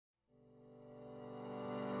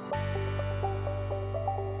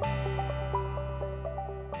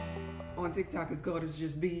on TikTok is Goddess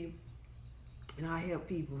Just Be, and I help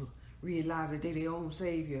people realize that they're their own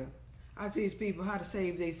savior. I teach people how to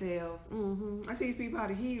save themselves. I teach people how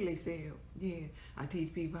to heal themselves. Yeah, I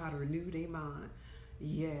teach people how to renew their mind.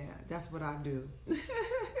 Yeah, that's what I do.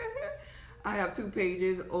 I have 2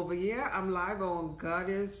 pages. Over here, I'm live on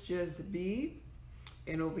Goddess Just Be.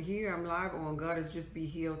 And over here, I'm live on Goddess Just Be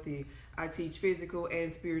Healthy. I teach physical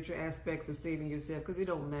and spiritual aspects of saving yourself because it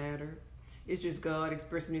don't matter. It's just God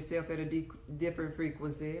expressing Himself at a different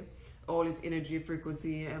frequency. All its energy,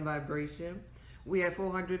 frequency, and vibration. We have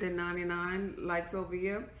 499 likes over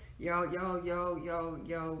here. Y'all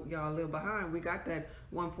a little behind. We got that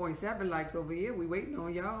 1.7 likes over here. We waiting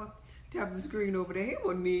on y'all. Tap the screen over there. Hey,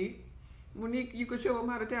 Monique. Monique, you could show them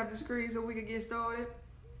how to tap the screen so we can get started.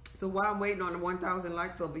 So while I'm waiting on the 1,000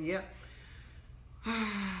 likes over here,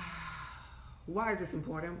 why is this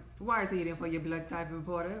important? Why is eating for your blood type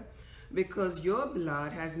important? Because your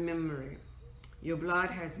blood has memory. Your blood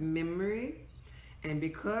has memory, and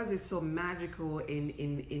because it's so magical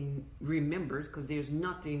in remembers, because there's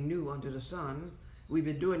nothing new under the sun. We've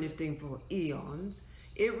been doing this thing for eons.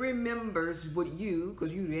 It remembers what you,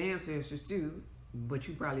 because you the ancestors do, but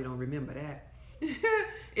you probably don't remember that.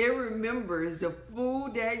 It remembers the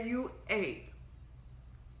food that you ate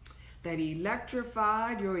that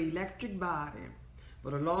electrified your electric body.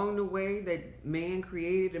 But along the way that man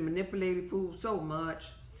created and manipulated food so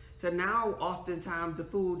much, so now oftentimes the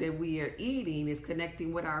food that we are eating is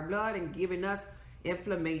connecting with our blood and giving us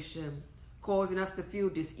inflammation, causing us to feel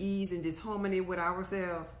dis-ease and disharmony with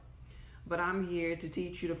ourselves. But I'm here to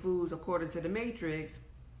teach you the foods according to the matrix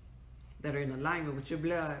that are in alignment with your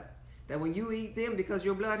blood. That when you eat them, because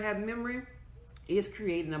your blood has memory, it's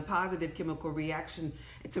creating a positive chemical reaction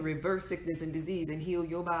to reverse sickness and disease and heal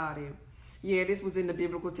your body. Yeah, this was in the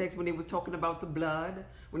biblical text when they was talking about the blood,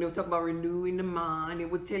 when they was talking about renewing the mind. It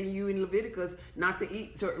was telling you in Leviticus not to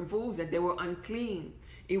eat certain foods, that they were unclean.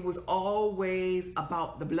 It was always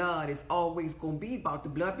about the blood. It's always going to be about the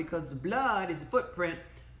blood because the blood is a footprint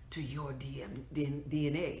to your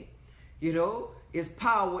DNA. You know, it's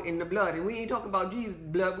power in the blood. And we ain't talking about Jesus'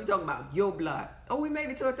 blood. We're talking about your blood. Oh, we made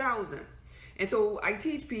it to 1,000. And so I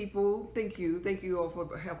teach people, thank you all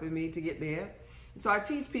for helping me to get there. So I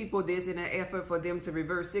teach people this in an effort for them to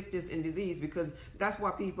reverse sickness and disease, because that's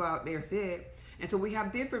what people out there said. And so we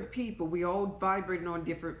have different people. We all vibrating on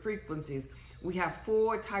different frequencies. We have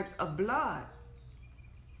 4 types of blood.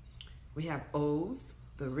 We have O's,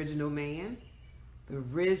 the original man, the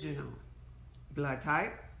original blood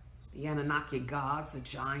type, the Anunnaki gods, the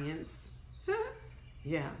giants.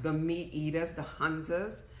 Yeah, the meat eaters, the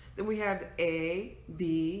hunters. Then we have A,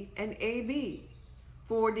 B, and AB.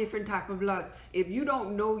 4 different types of blood. If you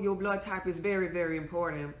don't know your blood type, is very, very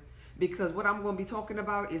important, because what I'm going to be talking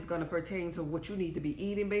about is going to pertain to what you need to be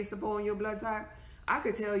eating based upon your blood type. I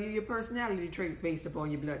could tell you your personality traits based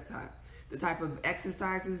upon your blood type, the type of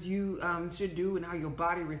exercises you should do, and how your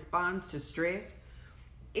body responds to stress.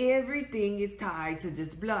 Everything is tied to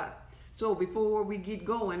this blood. So before we get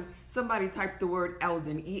going, somebody type the word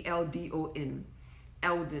Eldon, E-L-D-O-N,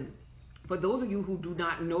 Eldon. For those of you who do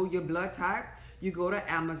not know your blood type, you go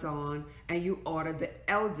to Amazon and you order the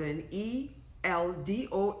Eldon,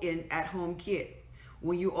 E-L-D-O-N at-home kit.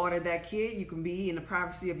 When you order that kit, you can be in the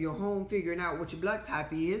privacy of your home figuring out what your blood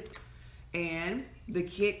type is. And the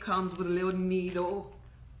kit comes with a little needle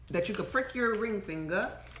that you can prick your ring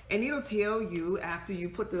finger, and it'll tell you after you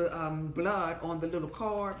put the blood on the little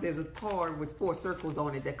card. There's a card with 4 circles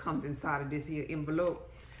on it that comes inside of this here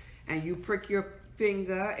envelope. And you prick your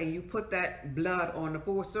finger and you put that blood on the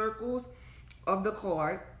 4 circles of the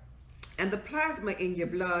card, and the plasma in your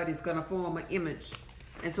blood is going to form an image.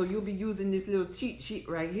 And so you'll be using this little cheat sheet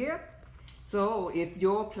right here. So if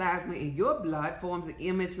your plasma in your blood forms an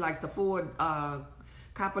image like the 4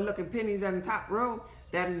 copper looking pennies on the top row,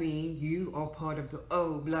 that means you are part of the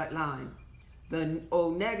O bloodline, the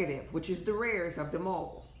O negative, which is the rarest of them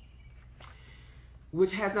all,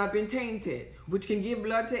 which has not been tainted, which can give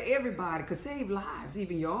blood to everybody, could save lives,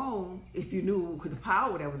 even your own, if you knew the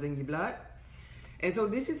power that was in your blood. And so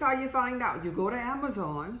this is how you find out. You go to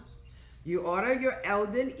Amazon, you order your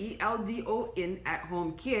Eldon, E-L-D-O-N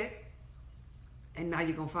at-home kit, and now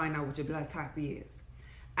you're going to find out what your blood type is.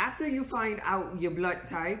 After you find out your blood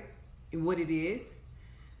type and what it is,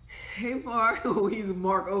 hey Mark, oh, he's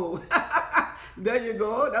Mark O. There you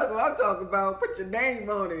go. That's what I'm talking about. Put your name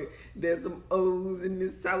on it. There's some O's in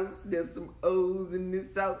this house. There's some O's in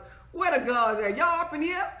this house. Where the gods at? Y'all up in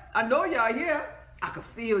here? I know y'all here. I can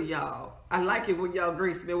feel y'all. I like it when y'all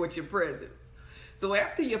grace me with your presence. So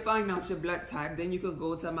after you find out your blood type, then you can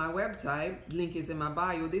go to my website. Link is in my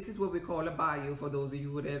bio. This is what we call a bio for those of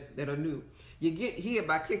you that are new. You get here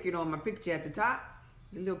by clicking on my picture at the top.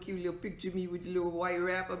 The little cute little picture of me with the little white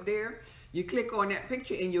wrap up there. You click on that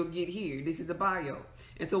picture and you'll get here. This is a bio.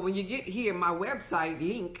 And so when you get here, my website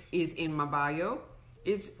link is in my bio.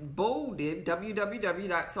 It's bolded,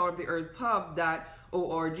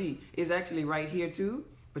 www.saltoftheearthpub.org. It's actually right here too,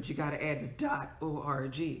 but you gotta add the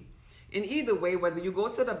 .org. And either way, whether you go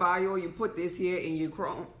to the bio or you put this here in your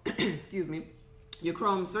Chrome, excuse me, your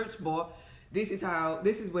Chrome search bar, this is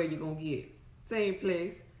where you're gonna get. Same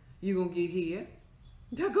place, you're gonna get here.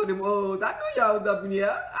 There go them O's. I know y'all was up in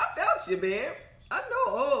here. I felt you, man. I know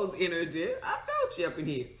O's energy. I felt you up in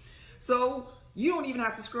here. So you don't even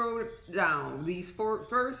have to scroll down. These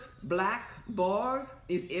first black bars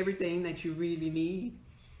is everything that you really need.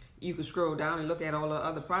 You can scroll down and look at all the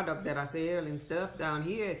other products that I sell and stuff down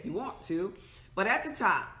here if you want to. But at the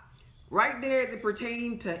top, right there as it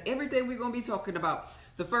pertains to everything we're going to be talking about.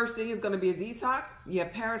 The first thing is going to be a detox. You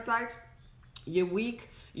have parasites. You're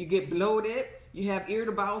weak. You get bloated. You have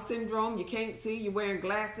irritable bowel syndrome. You can't see. You're wearing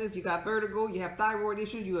glasses. You got vertigo. You have thyroid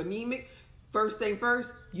issues. You're anemic. First thing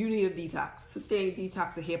first, you need a detox. Sustained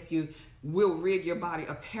detox to help you will rid your body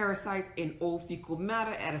of parasites and old fecal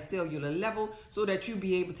matter at a cellular level so that you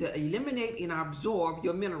be able to eliminate and absorb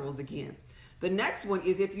your minerals again. The next one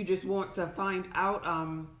is if you just want to find out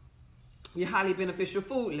your highly beneficial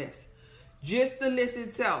food list. Just the list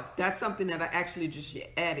itself, that's something that I actually just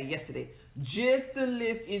added yesterday. Just the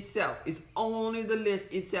list itself is only the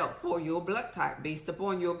list itself for your blood type, based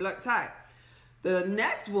upon your blood type. The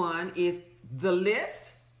next one is the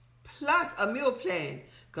list plus a meal plan.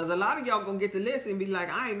 Because a lot of y'all gonna get the list and be like,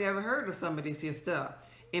 I ain't never heard of some of this here stuff.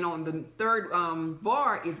 And on the third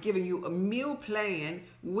bar is giving you a meal plan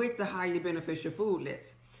with the highly beneficial food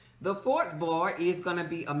list. The fourth bar is gonna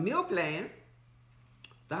be a meal plan,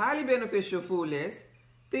 the highly beneficial food list,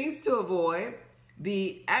 things to avoid,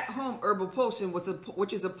 the at-home herbal potion,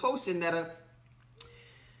 which is a potion that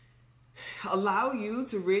allow you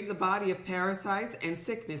to rid the body of parasites and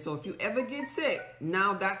sickness. So if you ever get sick,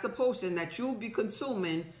 now that's a potion that you'll be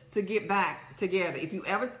consuming to get back together. If you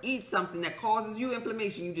ever eat something that causes you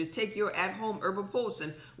inflammation, you just take your at-home herbal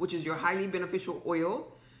potion, which is your highly beneficial oil,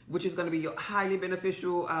 which is going to be your highly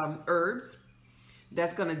beneficial herbs.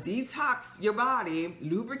 That's going to detox your body,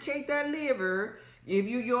 lubricate that liver, give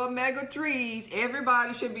you your omega-3s.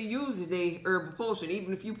 Everybody should be using the herbal potion,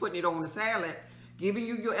 even if you're putting it on a salad. Giving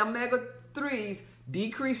you your omega-3s,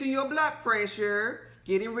 decreasing your blood pressure,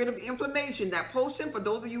 getting rid of inflammation. That potion, for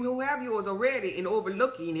those of you who have yours already and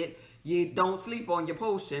overlooking it, you don't sleep on your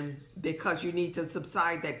potion because you need to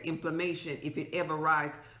subside that inflammation if it ever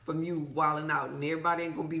rises from you wilding out. And everybody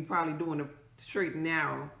ain't going to be probably doing it straight and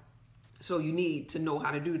narrow. So you need to know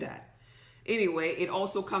how to do that. Anyway, it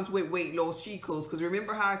also comes with weight loss cheat codes. Because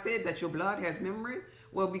remember how I said that your blood has memory?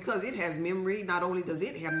 Well, because it has memory, not only does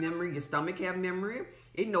it have memory, your stomach have memory,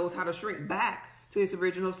 it knows how to shrink back to its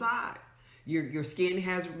original size. Your skin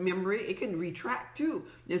has memory, it can retract too.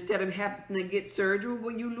 Instead of having to get surgery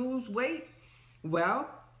when you lose weight, well,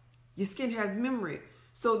 your skin has memory.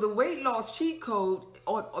 So the weight loss cheat code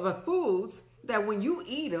are the foods that when you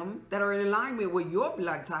eat them, that are in alignment with your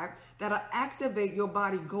blood type, that'll activate your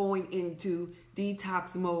body going into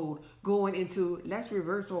detox mode, going into, let's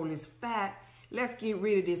reverse all this fat, let's get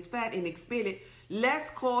rid of this fat and expel it. Let's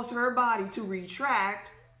cause her body to retract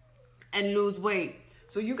and lose weight.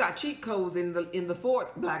 So you got cheat codes in the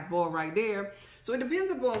fourth black bar right there. So it depends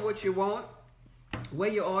upon what you want, where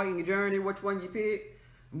you are in your journey, which one you pick.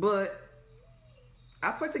 But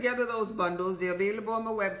I put together those bundles. They're available on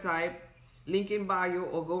my website, link in bio,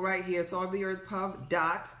 or go right here,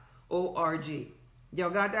 saltoftheearthpub.org. Y'all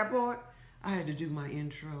got that part? I had to do my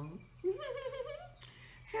intro.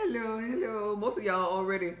 Hello, hello. Most of y'all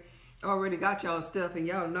already got y'all stuff and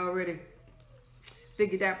y'all already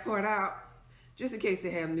figured that part out. Just in case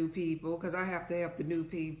they have new people, because I have to help the new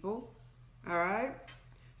people. All right?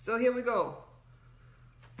 So here we go.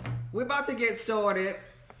 We're about to get started.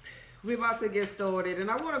 And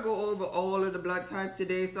I want to go over all of the blood types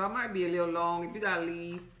today, so I might be a little long. If you got to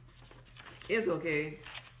leave, it's okay.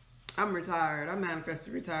 I'm retired. I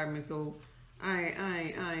manifested retirement, so I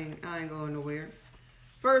ain't going nowhere.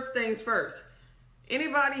 First things first.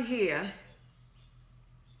 Anybody here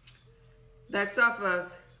that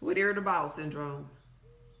suffers with irritable bowel syndrome?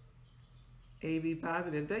 AB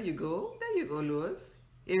positive. There you go. There you go, Lewis.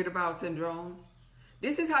 Irritable bowel syndrome.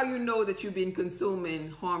 This is how you know that you've been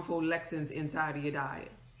consuming harmful lectins inside of your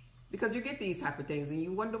diet. Because you get these type of things and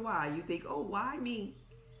you wonder why. You think, oh, why me?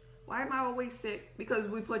 Why am I always sick? Because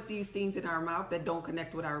we put these things in our mouth that don't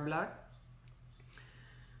connect with our blood.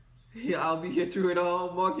 Yeah, I'll be here through it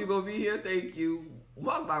all. Mark, you gonna be here? Thank you.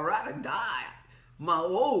 Mark, my ride or die. My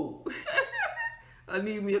O. I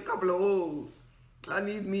need me a couple of O's. I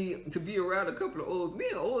need me to be around a couple of O's. Me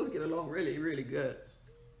and O's get along really, really good.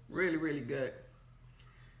 Really, really good.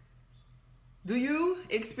 Do you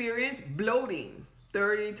experience bloating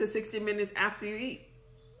 30 to 60 minutes after you eat?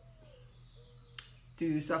 Do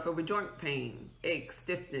you suffer with joint pain, aches,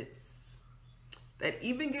 stiffness that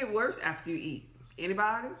even get worse after you eat?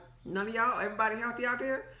 Anybody? None of y'all? Everybody healthy out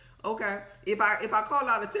there? Okay. If I call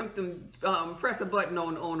out a symptom, press a button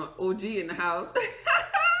on an OG in the house.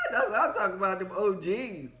 That's what I'm talking about, them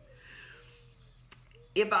OGs.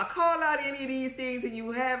 If I call out any of these things and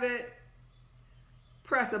you have it,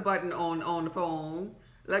 press a button on the phone.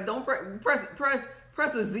 Like, don't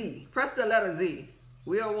press a Z. Press the letter Z.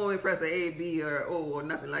 We don't want to press a A, B, or O or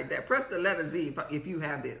nothing like that. Press the letter Z if you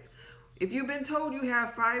have this. If you've been told you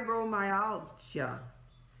have fibromyalgia,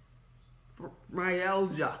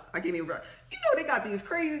 I can't even write. You know they got these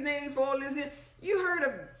crazy names for all this here. You heard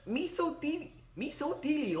of mesothelioma?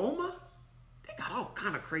 They got all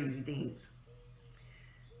kind of crazy things.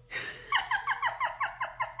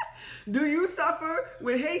 Do you suffer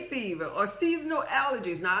with hay fever or seasonal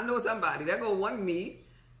allergies? Now I know somebody. That go one me.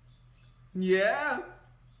 Yeah.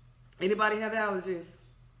 Anybody have allergies?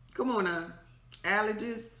 Come on now.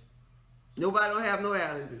 Allergies? Nobody don't have no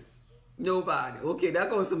allergies. Nobody. Okay, that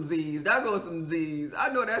goes some Z's. That goes some Z's. I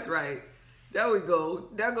know that's right. There we go.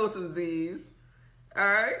 That goes some Z's. All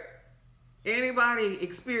right. Anybody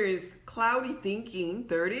experience cloudy thinking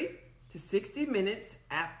 30 to 60 minutes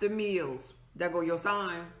after meals? That go your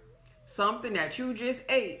sign. Something that you just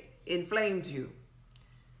ate inflamed you.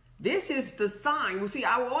 This is the sign. Well, see,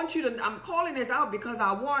 I'm calling this out because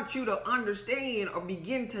I want you to understand or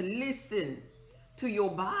begin to listen to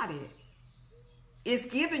your body. It's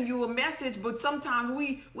giving you a message, but sometimes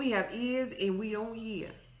we have ears and we don't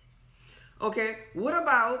hear. Okay, what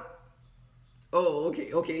about,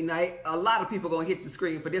 okay, now a lot of people are going to hit the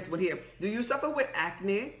screen for this one here. Do you suffer with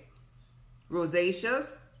acne, rosacea,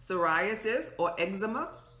 psoriasis, or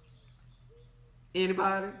eczema?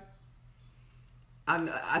 Anybody?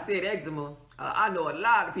 I said eczema. I know a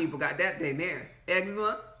lot of people got that thing there.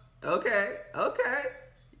 Eczema? Okay.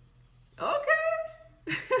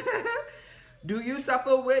 Do you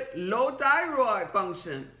suffer with low thyroid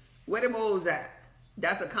function? Where the moles at?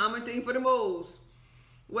 That's a common thing for the moles.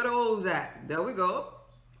 Where the O's at? There we go.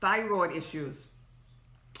 Thyroid issues.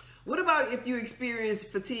 What about if you experience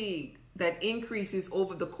fatigue that increases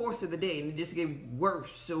over the course of the day and it just gets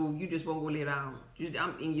worse, so you just won't go lay down?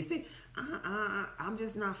 And you say, I'm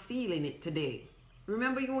just not feeling it today.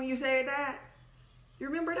 Remember when you said that? You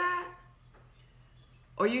remember that?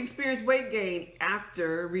 Or you experience weight gain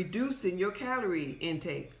after reducing your calorie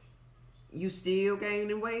intake. You still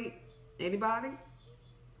gaining weight? Anybody?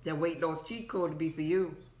 That weight loss cheat code to be for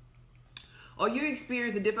you. Or you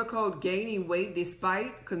experience a difficult gaining weight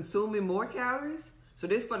despite consuming more calories? So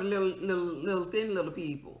this for the little thin little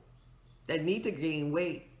people that need to gain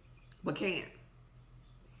weight but can't.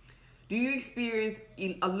 Do you experience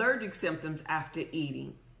allergic symptoms after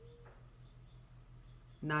eating?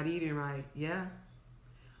 Not eating right, yeah.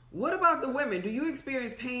 What about the women? Do you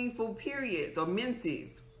experience painful periods or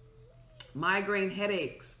menses? Migraine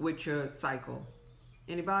headaches with your cycle?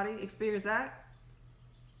 Anybody experience that?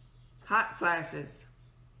 Hot flashes?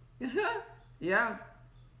 Yeah.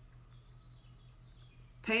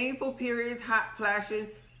 Painful periods, hot flashing,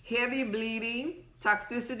 heavy bleeding,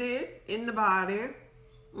 toxicity in the body.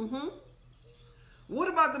 What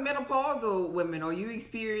about the menopausal women? Are you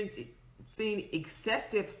experiencing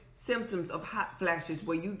excessive symptoms of hot flashes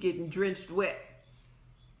where you getting drenched wet?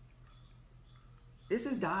 This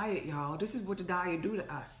is diet, y'all. This is what the diet do to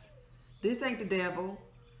us. This ain't the devil.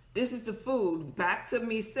 This is the food. Back to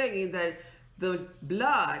me saying that the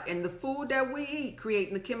blood and the food that we eat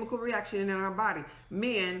creating a chemical reaction in our body.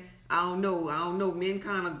 Men, I don't know. Men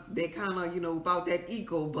they kind of, about that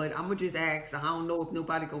ego, but I'm going to just ask. I don't know if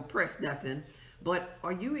nobody going to press nothing. But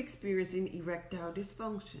are you experiencing erectile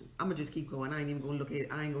dysfunction? I'm going to just keep going. I ain't even going to look at it.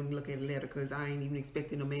 I ain't going to look at the letter because I ain't even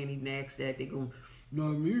expecting no man even ask that. They go,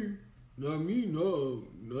 not me, no,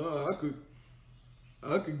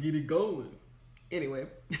 I could get it going. Anyway.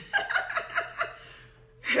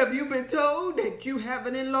 Have you been told that you have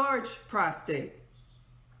an enlarged prostate?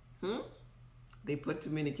 They put too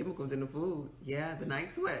many chemicals in the food. Yeah, the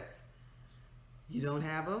night sweats. You don't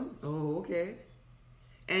have them? Oh, okay.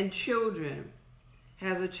 And children.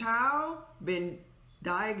 Has a child been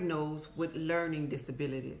diagnosed with learning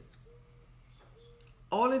disabilities?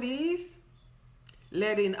 All of these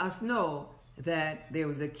letting us know that there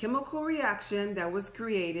was a chemical reaction that was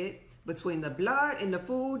created between the blood and the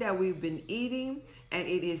food that we've been eating, and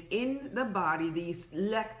it is in the body, these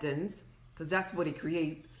lectins, because that's what it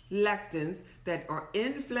creates, lectins that are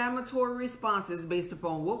inflammatory responses based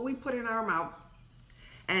upon what we put in our mouth.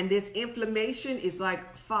 And this inflammation is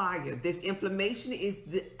like fire. This inflammation is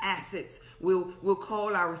the acids. We'll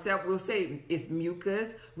call ourselves, we'll say it's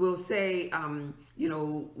mucus. We'll say,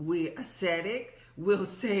 we're acidic. We'll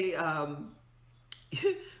say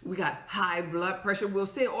we got high blood pressure. We'll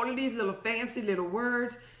say all of these little fancy little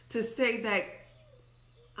words to say that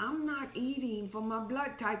I'm not eating for my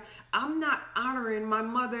blood type. I'm not honoring my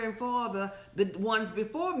mother and father, the ones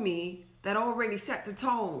before me that already set the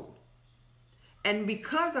tone. And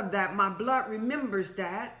because of that, my blood remembers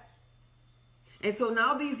that. And so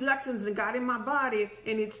now these lectins got in my body,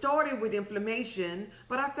 and it started with inflammation,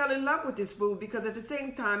 but I fell in love with this food because at the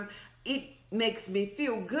same time, it makes me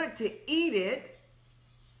feel good to eat it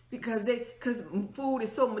because food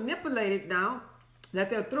is so manipulated now that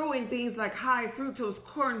they're throwing things like high fructose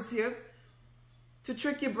corn syrup to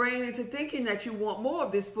trick your brain into thinking that you want more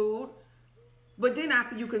of this food. But then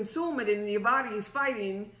after you consume it and your body is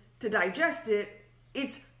fighting to digest it,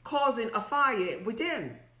 it's causing a fire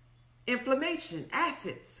within. Inflammation,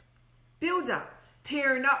 acids, build up,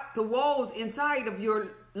 tearing up the walls inside of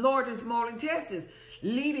your large and small intestines,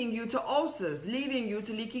 leading you to ulcers, leading you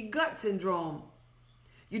to leaky gut syndrome.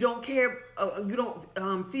 You don't care, you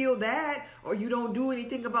don't feel that, or you don't do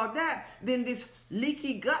anything about that, then this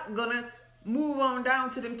leaky gut gonna move on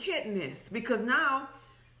down to them kidneys, because now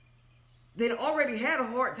they already had a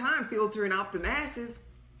hard time filtering out the acids.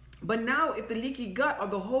 But now if the leaky gut or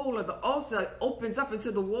the hole or the ulcer opens up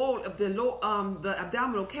into the wall of the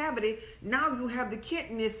abdominal cavity, now you have the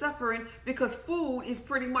kidneys suffering because food is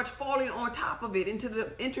pretty much falling on top of it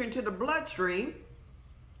enter into the bloodstream.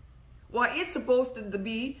 While it's supposed to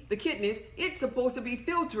be, the kidneys, it's supposed to be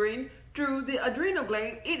filtering through the adrenal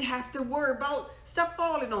gland, it has to worry about stuff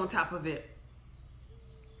falling on top of it.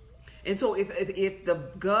 And so if the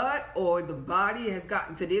gut or the body has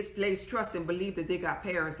gotten to this place, trust and believe that they got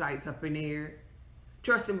parasites up in there.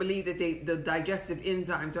 Trust and believe that the digestive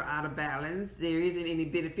enzymes are out of balance. There isn't any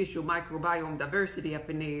beneficial microbiome diversity up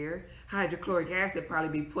in there. Hydrochloric acid probably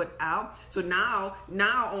be put out. So now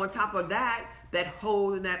on top of that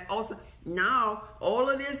hole and that also, now all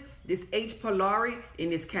of this H. pylori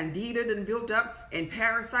and this candida done built up and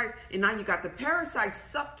parasites. And now you got the parasites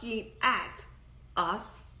sucking at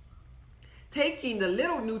us, taking the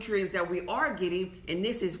little nutrients that we are getting, and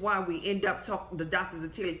this is why we end up talking. The doctors are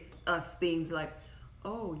telling us things like,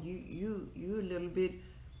 "Oh, you a little bit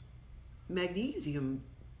magnesium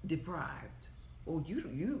deprived, or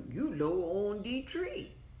you low on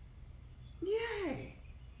D3. Yay!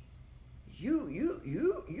 You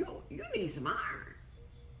need some iron.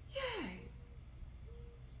 Yay!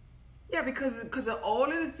 Yeah, because of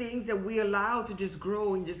all of the things that we allow to just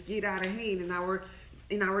grow and just get out of hand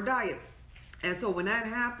in our diet." And so when that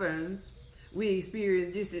happens, we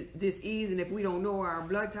experience disease, and if we don't know our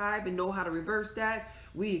blood type and know how to reverse that,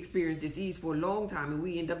 we experience disease for a long time, and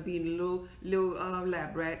we end up being a little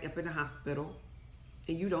lab rat up in the hospital.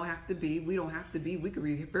 And you don't have to be, we don't have to be, we can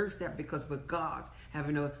reverse that because we're God's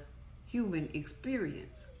having a human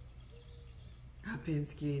experience. I've been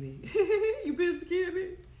skinny. You been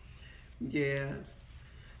skinny? Yeah.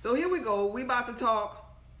 So here we go. We about to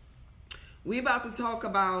talk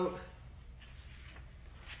about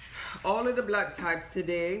all of the blood types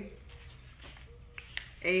today,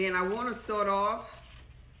 and I want to start off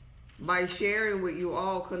by sharing with you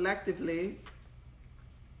all collectively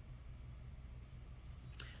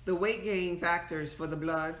the weight gain factors for the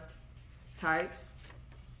blood types,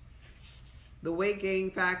 the weight gain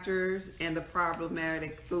factors, and the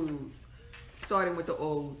problematic foods, starting with the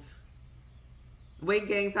O's. Weight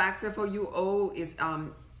gain factor for you, O, is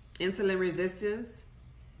insulin resistance,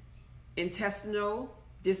 intestinal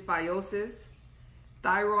dysbiosis,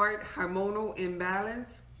 thyroid hormonal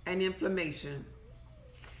imbalance, and inflammation.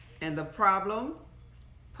 And the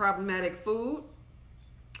problematic food,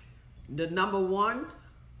 the number one,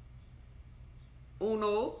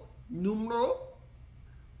 numero,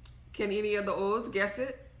 can any of the O's guess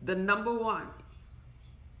it? The number one.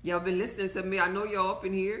 Y'all been listening to me. I know y'all up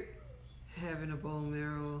in here having a bone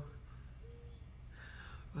marrow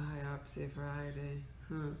biopsy Friday.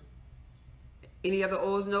 Any other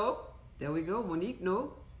O's know? There we go. Monique,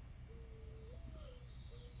 no.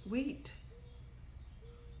 Wheat.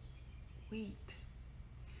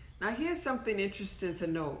 Now here's something interesting to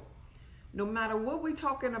know. no matter what we're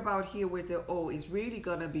talking about here with the O, it's really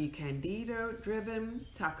going to be candida driven,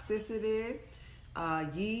 toxicity,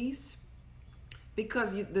 yeast.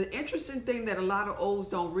 Because the interesting thing that a lot of O's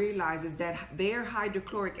don't realize is that their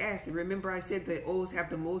hydrochloric acid, remember I said the O's have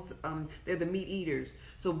the most, they're the meat eaters.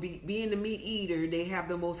 So being the meat eater, they have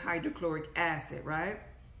the most hydrochloric acid, right?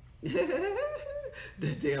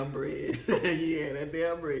 That damn bread. Yeah, that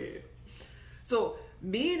damn bread. So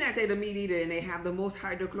being that they're the meat eater and they have the most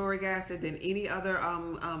hydrochloric acid than any other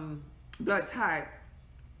blood type,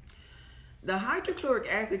 the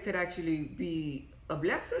hydrochloric acid could actually be a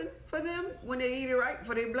blessing for them when they eat it right,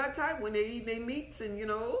 for their blood type, when they eat their meats and, you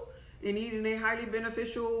know, and eating their highly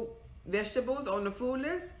beneficial vegetables on the food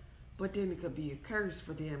list. But then it could be a curse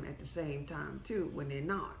for them at the same time too when they're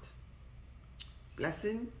not.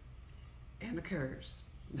 Blessing and a curse.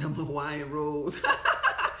 Them Hawaiian rolls.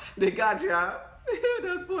 They got y'all.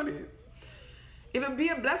 That's funny. It'll be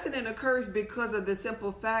a blessing and a curse because of the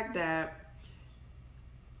simple fact that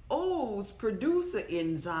O's produce an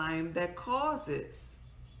enzyme that causes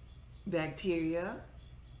bacteria,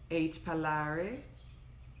 H. pylori,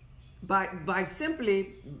 by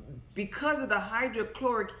simply because of the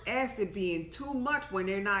hydrochloric acid being too much when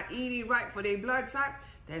they're not eating right for their blood type.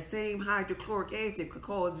 That same hydrochloric acid could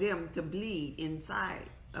cause them to bleed inside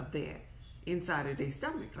of their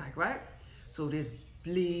stomach, like, right? So there's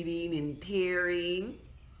bleeding and tearing.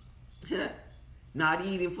 Not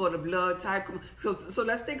eating for the blood type. So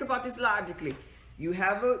let's think about this logically. You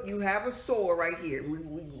have a sore right here. We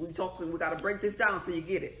gotta break this down so you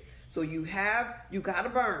get it. So you got a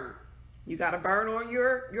burn. You got a burn on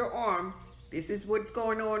your arm. This is what's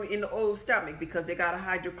going on in the old stomach because they got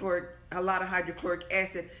a lot of hydrochloric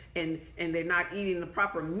acid and they're not eating the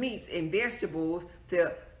proper meats and vegetables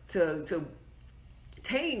to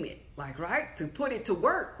tame it, like, right? To put it to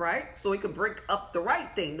work, right? So it could break up the right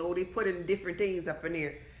thing. No, they put in different things up in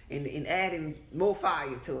there and adding more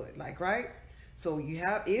fire to it, like, right? So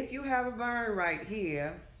if you have a burn right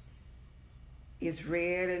here, it's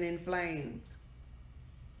red and inflamed.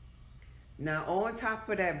 Now on top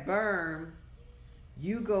of that burn,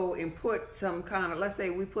 you go and put some kind of, let's say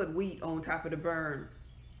we put wheat on top of the burn.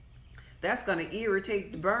 That's gonna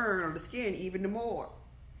irritate the burn or the skin even more.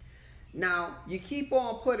 Now, you keep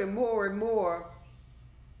on putting more and more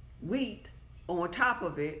wheat on top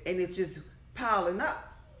of it, and it's just piling up.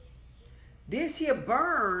 This here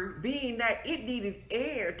burn, being that it needed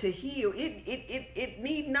air to heal, it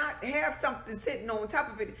need not have something sitting on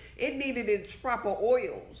top of it. It needed its proper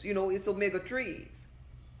oils, you know, its omega-3s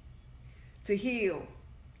to heal.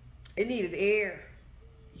 It needed air.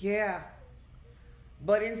 Yeah.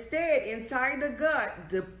 But instead, inside the gut,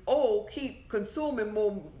 the O keep consuming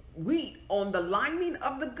more wheat on the lining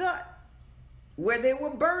of the gut where they were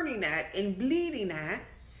burning at and bleeding at,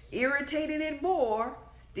 irritating it more.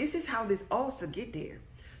 This is how this ulcer get there.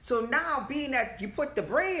 So now, being that you put the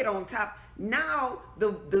bread on top, now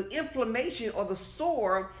the inflammation or the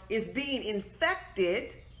sore is being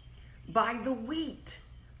infected by the wheat,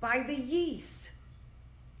 by the yeast.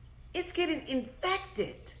 It's getting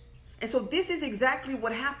infected. And so this is exactly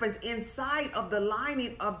what happens inside of the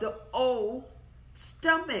lining of the O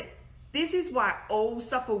stomach. This is why O's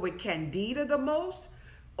suffer with candida the most.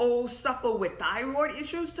 O's suffer with thyroid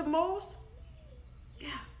issues the most. Yeah.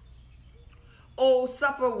 O's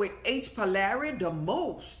suffer with H. pylori the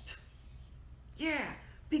most. Yeah.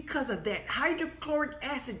 Because of that hydrochloric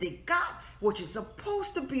acid they got, which is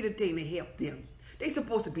supposed to be the thing to help them. They're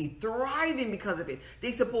supposed to be thriving because of it.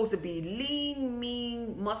 They're supposed to be lean,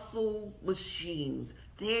 mean, muscle machines.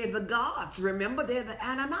 They're the gods, remember? They're the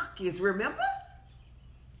Anunnakis, remember?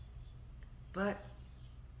 But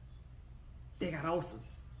they got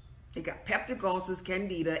ulcers. They got peptic ulcers,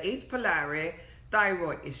 candida, H. pylori,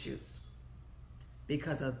 thyroid issues.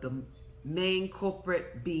 Because of the main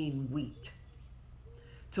culprit being wheat.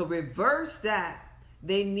 To reverse that,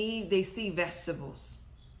 they see vegetables.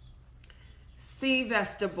 Sea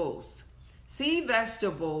vegetables. Sea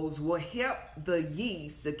vegetables will help the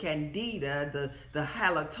yeast, the candida, the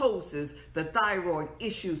halitosis, the thyroid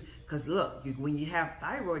issues. Because look, when you have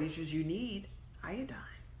thyroid issues, you need iodine.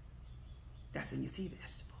 That's in your sea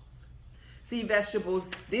vegetables. Sea vegetables,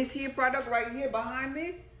 this here product right here behind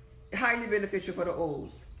me, highly beneficial for the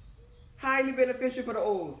O's. Highly beneficial for the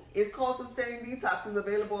O's. It's called Sustain Detox. It's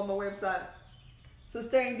available on my website.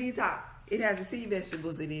 Sustain Detox. It has the sea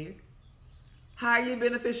vegetables in here. Highly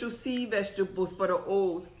beneficial sea vegetables for the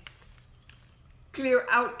O's. Clear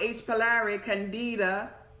out H. pylori,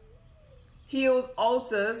 candida. Heals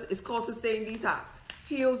ulcers. It's called Sustain Detox.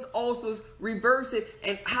 heals ulcers, reverse it.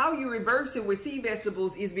 And how you reverse it with sea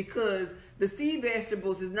vegetables is because the sea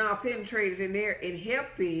vegetables is now penetrated in there and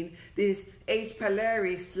helping this H.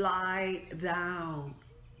 pylori slide down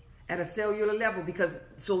at a cellular level, because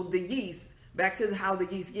so the yeast, back to how the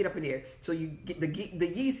yeast get up in there. So you get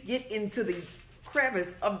the yeast get into the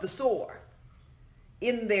crevice of the sore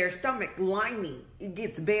in their stomach lining. It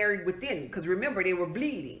gets buried within, because remember, they were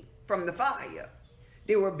bleeding from the fire.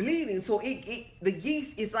 They were bleeding, so the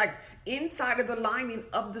yeast is like inside of the lining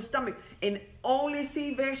of the stomach, and only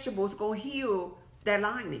sea vegetables gonna heal that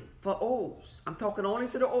lining for O's. I'm talking only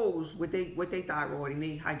to the O's with their thyroid and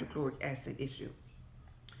their hydrochloric acid issue.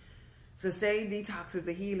 So say detox is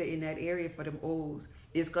the healer in that area for them O's.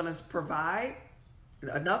 It's gonna provide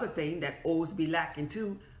another thing that O's be lacking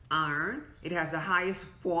too: iron. It has the highest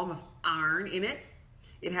form of iron in it.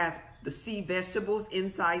 It has the sea vegetables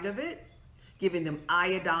inside of it, giving them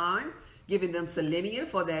iodine, giving them selenium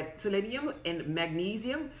for that selenium, and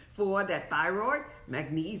magnesium for that thyroid.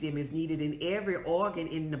 Magnesium is needed in every organ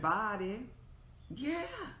in the body. Yeah,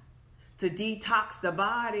 to detox the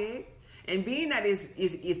body. And being that is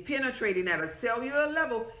penetrating at a cellular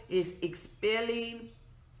level, is expelling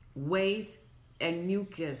waste and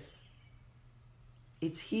mucus.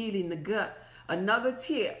 It's healing the gut. Another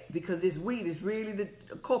tip, because this weed is really the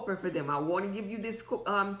culprit for them, I want to give you this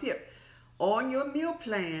tip. On your meal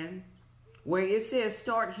plan, where it says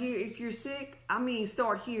start here if you're sick, I mean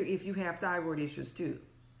start here if you have thyroid issues too.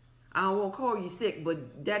 I won't call you sick,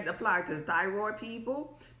 but that applies to the thyroid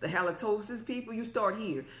people, the halitosis people. You start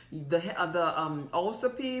here. The ulcer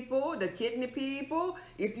people, the kidney people.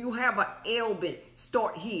 If you have an ailment,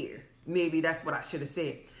 start here. Maybe that's what I should have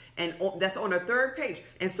said. And that's on the 3rd page.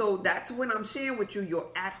 And so that's when I'm sharing with you your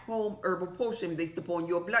at-home herbal potion based upon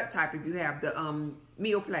your blood type if you have the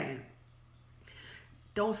meal plan.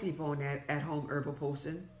 Don't sleep on that at-home herbal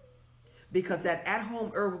potion, because that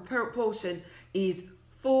at-home herbal potion is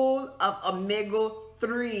full of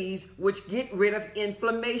omega-3s, which get rid of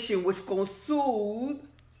inflammation, which gonna soothe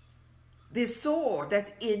this sore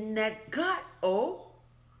that's in that gut.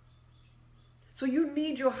 So you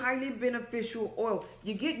need your highly beneficial oil.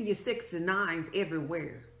 You're getting your 6s and 9s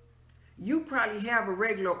everywhere. You probably have a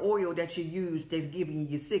regular oil that you use that's giving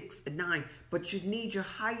you 6 and 9, but you need your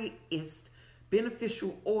highest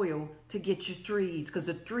beneficial oil to get your 3s, because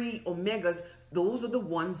the 3 omegas, those are the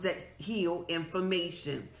ones that heal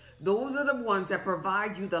inflammation. Those are the ones that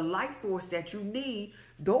provide you the life force that you need.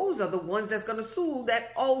 Those are the ones that's going to soothe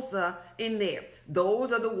that ulcer in there.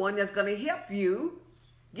 Those are the ones that's going to help you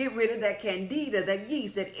get rid of that candida, that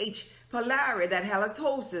yeast, that H. pylori, that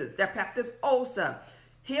halitosis, that peptic ulcer.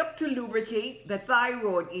 Help to lubricate the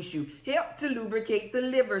thyroid issue. Help to lubricate the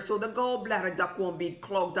liver so the gallbladder duct won't be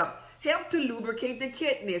clogged up. Help to lubricate the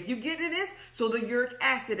kidneys. You getting this? So the uric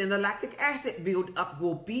acid and the lactic acid build up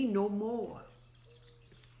will be no more.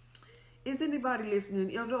 Is anybody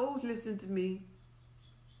listening? Are those listening to me?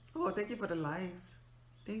 Oh, thank you for the likes.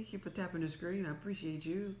 Thank you for tapping the screen. I appreciate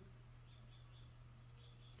you.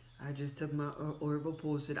 I just took my herbal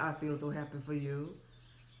potion. I feel so happy for you.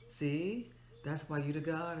 See? That's why you the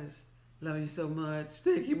goddess. Love you so much.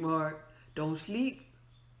 Thank you, Mark. Don't sleep.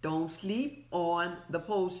 Don't sleep on the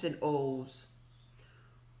potion O's.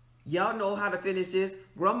 Y'all know how to finish this.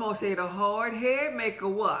 Grandma said a hard head make a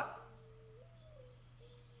what?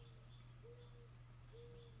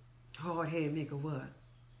 Hard head make a what?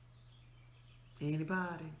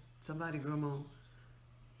 Anybody? Somebody, Grandma.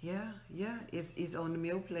 Yeah, it's on the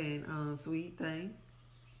meal plan, sweet thing.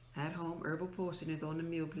 At home herbal potion is on the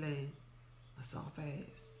meal plan. A soft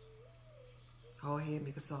ass. Hard head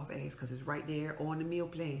make a soft ass, because it's right there on the meal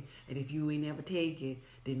plan. And if you ain't never take it,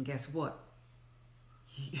 then guess what?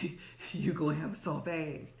 You're going to have a soft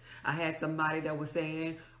ass. I had somebody that was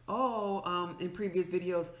saying, in previous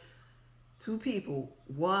videos, 2 people.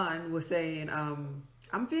 One was saying,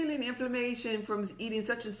 I'm feeling inflammation from eating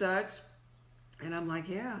such and such. And I'm like,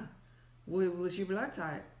 yeah, what was your blood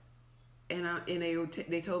type? And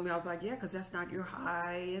they told me, I was like, yeah, because that's not your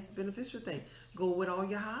highest beneficial thing. Go with all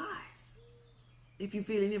your highs. If you're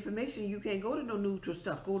feeling inflammation, you can't go to no neutral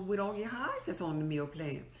stuff. Go with all your highs that's on the meal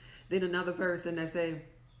plan. Then another person that said,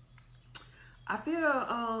 I feel,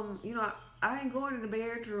 I ain't going to the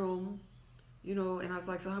bathroom, and I was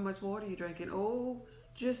like, so how much water are you drinking? Oh,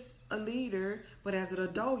 just a liter. But as an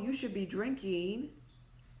adult, you should be drinking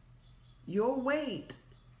your weight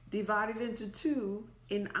divided into 2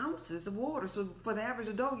 in ounces of water. So for the average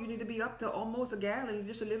adult, you need to be up to almost a gallon,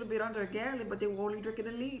 just a little bit under a gallon, but they were only drinking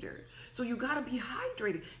a liter. So you got to be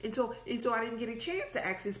hydrated. And so I didn't get a chance to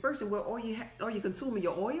ask this person, well, are you consuming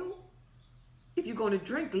your oil? If you're going to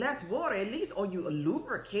drink less water, at least, or you are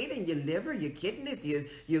lubricating your liver, your kidneys, your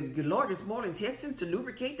large and small intestines to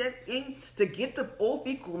lubricate that thing to get the old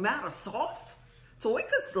fecal matter soft, so it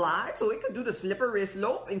could slide, so it could do the slippery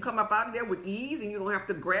slope and come up out of there with ease, and you don't have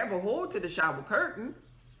to grab a hold to the shower curtain.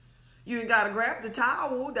 You ain't got to grab the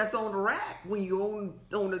towel that's on the rack when you're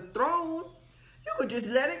on the throne. You could just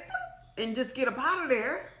let it and just get up out of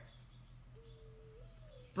there.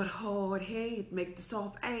 But hard head make the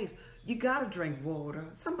soft ass. You gotta drink water.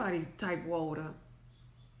 Somebody type water.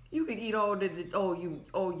 You can eat all you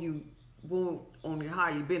want on the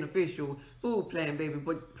higher beneficial food plan, baby,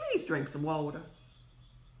 but please drink some water.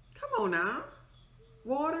 Come on now.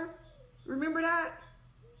 Water. Remember that?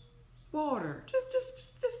 Water.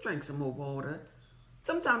 Just drink some more water.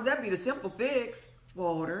 Sometimes that be the simple fix.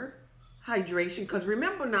 Water. Hydration. Because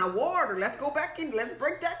remember now, water. Let's go back in. Let's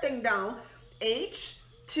break that thing down.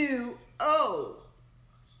 H2O.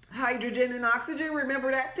 Hydrogen and oxygen.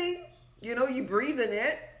 Remember that thing? You know, you breathe in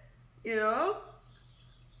it. You know?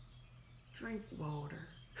 Drink water.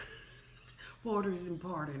 Water is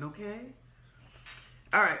important, okay?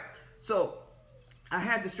 All right. So, I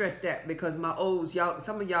had to stress that because my O's, y'all,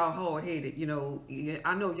 some of y'all hard-headed, you know.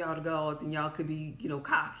 I know y'all the gods and y'all could be, you know,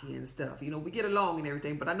 cocky and stuff. You know, we get along and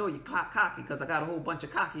everything, but I know you're cocky because I got a whole bunch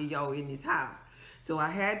of cocky y'all in this house. So I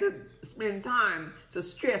had to spend time to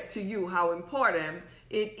stress to you how important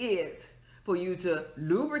it is for you to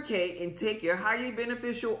lubricate and take your highly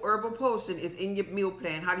beneficial herbal potion. It's in your meal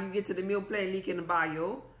plan. How do you get to the meal plan? Link in the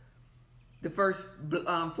bio. The first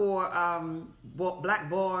 4 black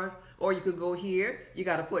bars, or you could go here. You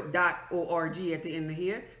got to put .org at the end of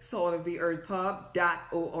here.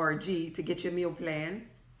 saltoftheearthpub.org to get your meal plan.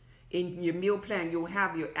 In your meal plan, you'll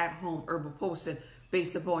have your at-home herbal potion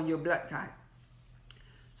based upon your blood type.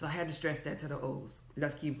 So I had to stress that to the O's.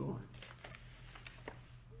 Let's keep going.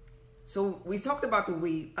 So we talked about the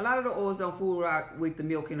wheat. A lot of the O's don't fool out with the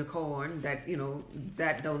milk and the corn. That, you know,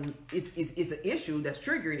 that don't. It's an issue that's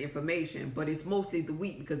triggering inflammation, but it's mostly the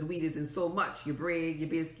wheat because the wheat is in so much. Your bread, your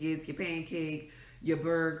biscuits, your pancake, your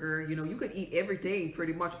burger. You know, you could eat everything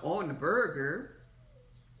pretty much on the burger.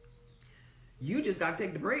 You just got to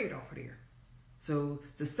take the bread off of there. So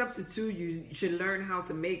to substitute, you should learn how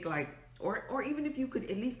to make like. Or even if you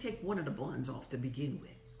could at least take one of the buns off to begin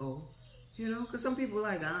with. Oh, you know, because some people are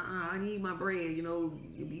like, I need my bread, you know,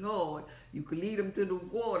 it'd be hard. You could lead them to the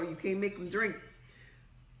water. You can't make them drink.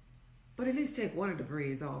 But at least take one of the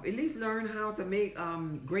breads off. At least learn how to make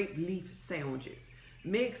grape leaf sandwiches.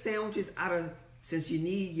 Make sandwiches out of, since you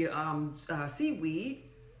need your seaweed,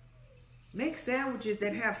 make sandwiches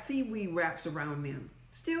that have seaweed wraps around them.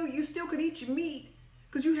 You still could eat your meat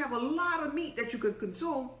because you have a lot of meat that you could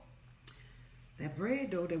consume. That bread,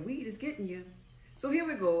 though, that wheat is getting you. So here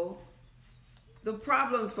we go. The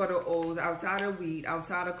problems for the O's outside of wheat,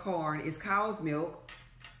 outside of corn, is cow's milk,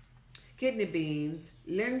 kidney beans,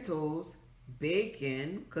 lentils,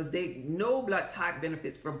 bacon, because they no blood type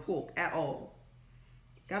benefits from pork at all.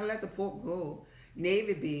 Gotta let the pork go.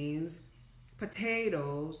 Navy beans,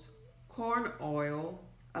 potatoes, corn oil,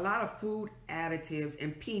 a lot of food additives,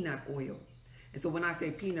 and peanut oil. And so when I say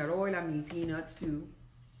peanut oil, I mean peanuts too.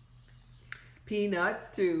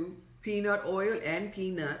 Peanuts too, peanut oil and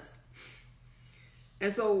peanuts.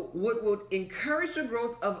 And so what would encourage the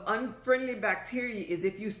growth of unfriendly bacteria is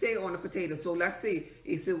if you stay on the potato. So let's say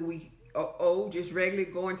it's just regularly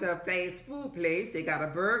going to a fast food place. They got a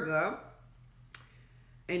burger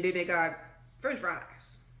and then they got French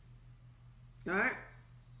fries. All right.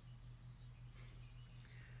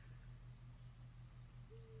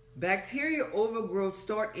 Bacteria overgrowth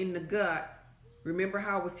start in the gut. Remember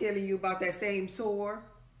how I was telling you about that same sore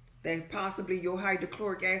that possibly your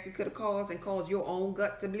hydrochloric acid could have caused and caused your own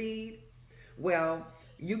gut to bleed? Well,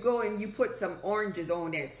 you go and you put some oranges on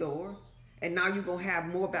that sore, and now you're going to have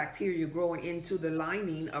more bacteria growing into the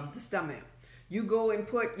lining of the stomach. You go and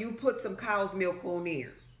put some cow's milk on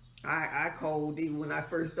there. I called it when I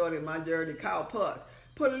first started my journey cow pus.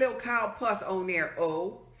 Put a little cow pus on there,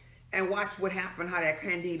 and watch what happens, how that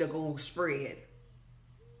candida going to spread.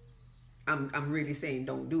 I'm really saying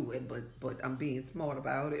don't do it, but I'm being smart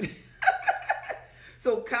about it.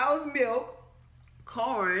 So cow's milk,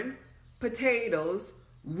 corn, potatoes,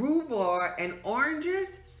 rhubarb, and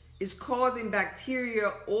oranges is causing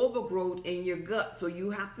bacteria overgrowth in your gut. So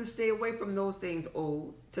you have to stay away from those things,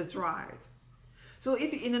 to thrive. So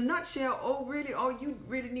if in a nutshell, really all you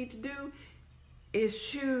really need to do is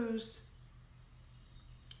choose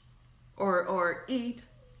or eat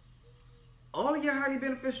all of your highly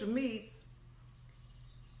beneficial meats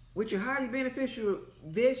with your highly beneficial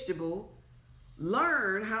vegetable.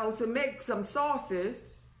 Learn how to make some sauces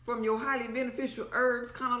from your highly beneficial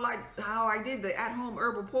herbs, kind of like how I did the at-home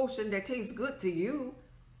herbal potion that tastes good to you.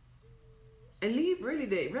 And leave really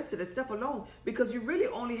the rest of the stuff alone, because you really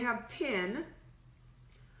only have 10.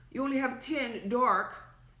 You only have 10 dark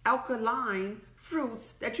alkaline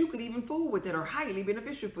fruits that you could even fool with that are highly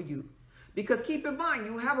beneficial for you. Because keep in mind,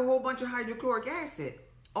 you have a whole bunch of hydrochloric acid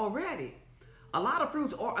already. A lot of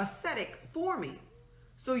fruits are acidic forming.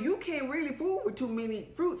 So you can't really fool with too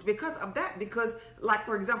many fruits because of that. Because, like,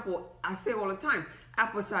 for example, I say all the time,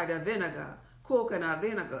 apple cider vinegar, coconut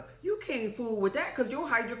vinegar. You can't fool with that because your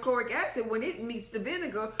hydrochloric acid, when it meets the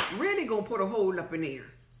vinegar, really gonna put a hole up in there.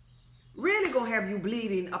 Really gonna have you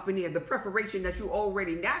bleeding up in there, the perforation that you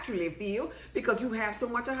already naturally feel because you have so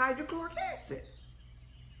much of hydrochloric acid.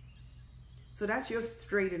 So that's your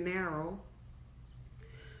straight and narrow.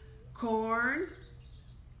 Corn,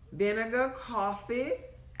 vinegar, coffee,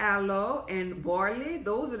 aloe, and barley,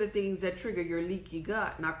 those are the things that trigger your leaky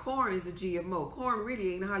gut. Now, corn is a GMO. Corn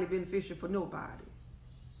really ain't highly beneficial for nobody.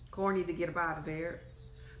 Corn need to get up out of there.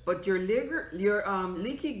 But your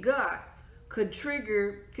leaky gut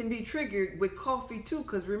can be triggered with coffee too,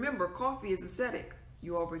 because remember, coffee is acidic.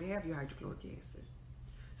 You already have your hydrochloric acid.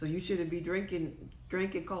 So you shouldn't be drinking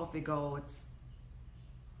coffee, gods.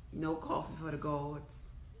 No coffee for the gods.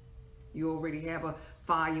 You already have a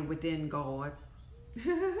fire within God.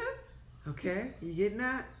 Okay, you getting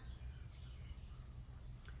that?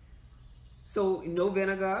 So no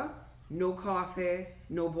vinegar, no coffee,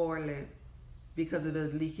 no barley, because of the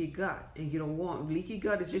leaky gut. And you don't want, leaky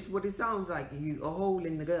gut is just what it sounds like. A hole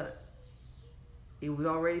in the gut. It was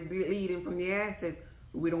already bleeding from the acids.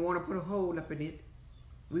 We don't want to put a hole up in it.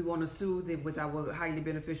 We want to soothe it with our highly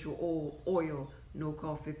beneficial oil. No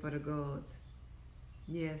coffee for the gods.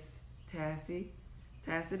 Yes, Tassity,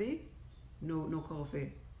 no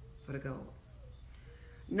coffee for the gods.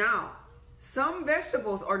 Now, some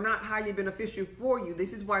vegetables are not highly beneficial for you.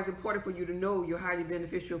 This is why it's important for you to know your highly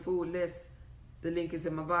beneficial food list. The link is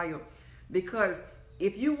in my bio. Because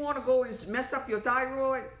if you want to go and mess up your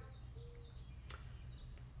thyroid,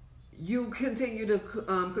 you continue to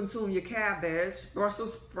consume your cabbage,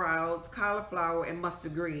 Brussels sprouts, cauliflower, and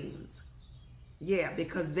mustard greens. Yeah,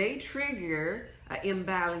 because they trigger an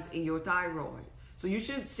imbalance in your thyroid. So you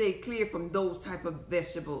should stay clear from those type of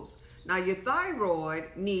vegetables. Now, your thyroid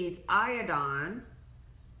needs iodine,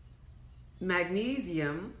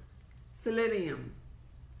 magnesium, selenium.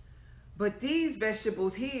 But these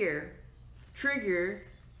vegetables here trigger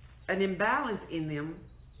an imbalance in them,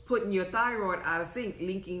 putting your thyroid out of sync,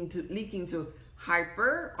 leaking to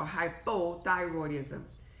hyper or hypothyroidism.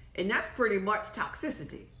 And that's pretty much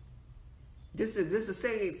toxicity. Just to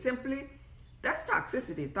say it simply, that's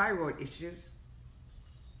toxicity, thyroid issues.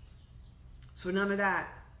 So none of that.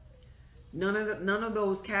 None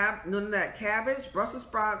of that cabbage, Brussels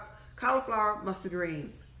sprouts, cauliflower, mustard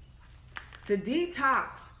greens. To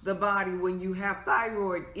detox the body when you have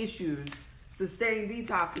thyroid issues, sustained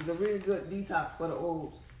detox is a really good detox for the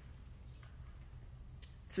old.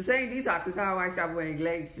 Sustained detox is how I stopped wearing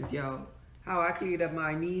glasses, y'all. How I cleared up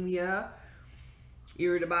my anemia,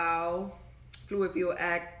 irritable, fluid-filled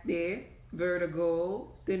acne,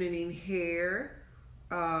 vertigo, thinning hair,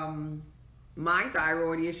 my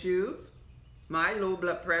thyroid issues, my low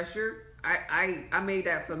blood pressure. I made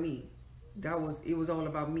that for me. It was all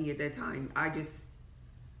about me at that time. I just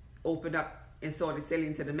opened up and started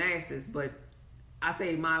selling to the masses, but I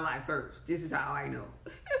saved my life first. This is how I know.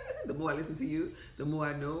 The more I listen to you, the more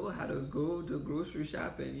I know how to go to grocery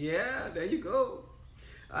shopping. Yeah, there you go.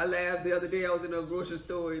 I laughed the other day. I was in a grocery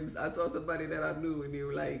store and I saw somebody that I knew, and they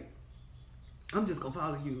were like, I'm just gonna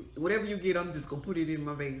follow you. Whatever you get, I'm just gonna put it in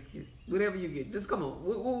my basket. Whatever you get, just come on.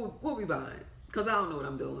 We'll be buying, because I don't know what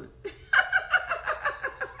I'm doing.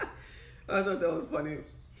 I thought that was funny.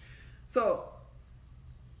 So,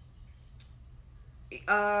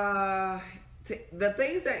 the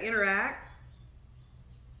things that interact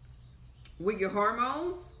with your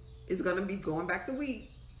hormones is going to be going back to wheat,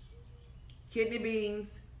 kidney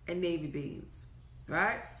beans, and navy beans,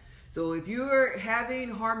 right? So if you're having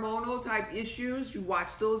hormonal type issues, you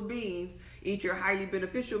watch those beans, eat your highly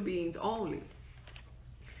beneficial beans only,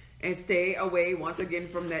 and stay away once again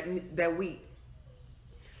from that wheat.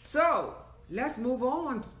 So let's move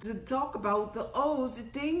on to talk about the oats, the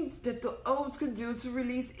things that the oats can do to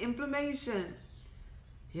release inflammation.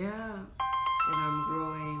 Yeah, and I'm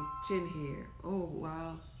growing chin hair. Oh,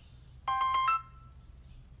 wow.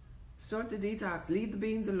 Start to detox. Leave the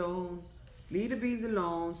beans alone. Leave the beans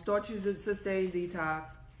alone. Start your sustained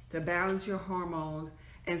detox to balance your hormones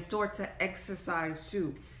and start to exercise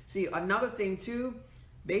too. See, another thing too,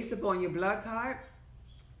 based upon your blood type,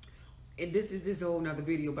 and this is a whole nother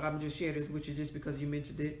video, but I'm just share this with you just because you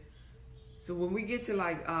mentioned it. So when we get to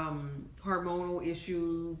like hormonal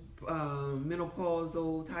issue,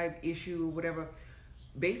 menopausal type issue, whatever,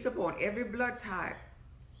 based upon every blood type,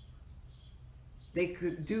 they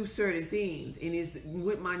could do certain things. And it's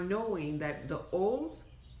with my knowing that the O's,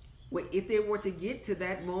 if they were to get to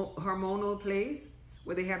that hormonal place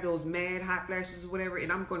where they have those mad hot flashes or whatever,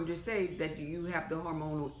 and I'm going to just say that you have the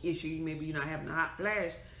hormonal issue, maybe you're not having a hot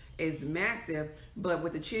flash, is massive, but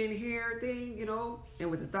with the chin hair thing, you know,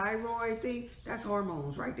 and with the thyroid thing, that's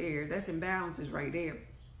hormones right there. That's imbalances right there.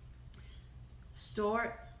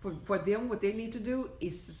 Start, for them, what they need to do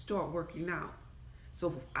is to start working out.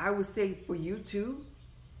 So I would say for you too,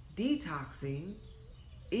 detoxing,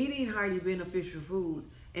 eating highly beneficial foods,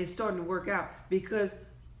 and starting to work out, because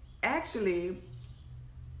actually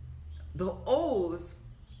the O's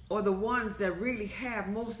are the ones that really have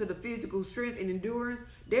most of the physical strength and endurance.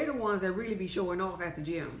 They're the ones that really be showing off at the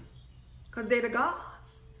gym, because they're the gods.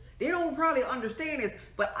 They don't probably understand this,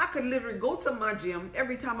 but I could literally go to my gym.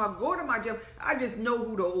 Every time I go to my gym, I just know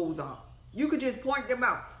who the O's are. You could just point them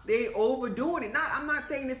out. They overdoing it. I'm not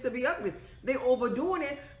saying this to be ugly. They overdoing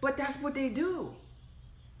it, but that's what they do.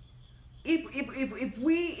 If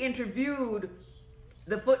we interviewed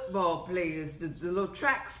the football players, the little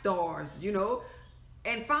track stars, you know,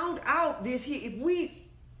 and found out this here, if we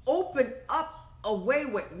open up a way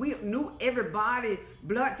where we knew everybody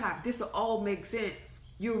blood type, this will all make sense.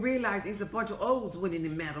 You'll realize it's a bunch of O's winning the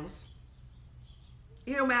medals.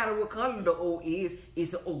 It don't matter what color the O is,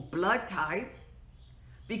 it's an O blood type,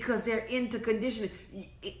 because they're into conditioning.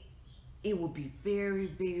 It would be very,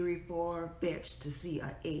 very far-fetched to see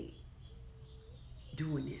an A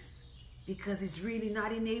doing this, because it's really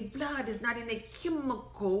not in their blood. It's not in their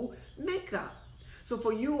chemical makeup. So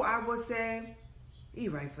for you, I would say,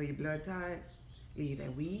 eat right for your blood type. Eat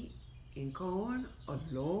that wheat and corn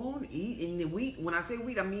alone. Eat in the wheat. When I say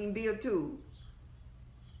wheat, I mean beer too.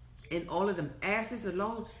 And all of them acids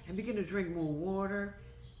alone, and begin to drink more water.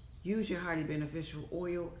 Use your highly beneficial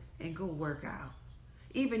oil and go work out.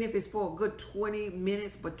 Even if it's for a good 20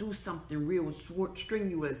 minutes, but do something real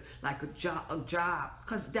strenuous, like a job,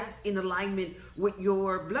 because that's in alignment with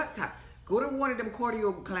your blood type. Go to one of them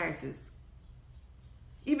cardio classes.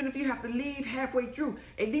 Even if you have to leave halfway through,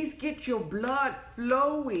 at least get your blood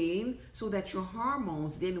flowing so that your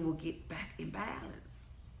hormones then will get back in balance.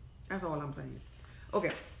 That's all I'm saying.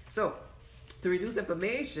 Okay, so to reduce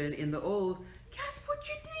inflammation in the O's, guess what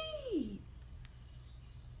you need?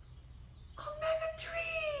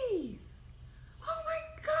 Omega-3s. Oh my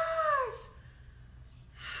gosh.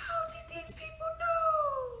 How did these people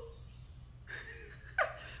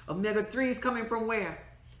know? Omega-3s coming from where?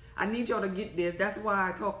 I need y'all to get this. That's why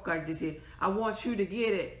I talk like this here. I want you to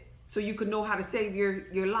get it so you can know how to save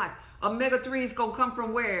your life. Omega-3 is going to come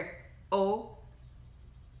from where? Oh,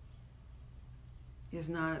 it's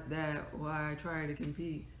not that why I try to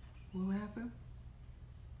compete. What happened?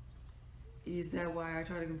 Is that why I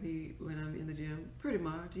try to compete when I'm in the gym? Pretty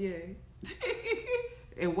much, yeah.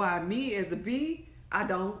 And why me as a B, I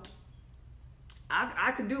don't.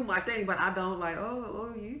 I could do my thing, but I don't like,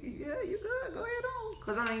 you good, go ahead on.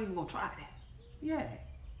 Because I ain't even going to try that. Yeah.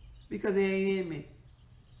 Because it ain't in me.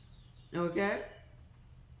 Okay?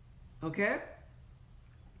 Okay?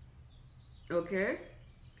 Okay?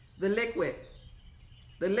 The liquid.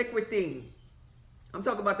 The liquid thing. I'm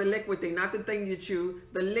talking about the liquid thing, not the thing you chew.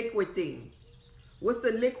 The liquid thing. What's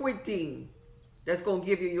the liquid thing that's going to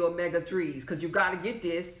give you your omega-3s? Because you got to get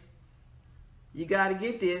this. You got to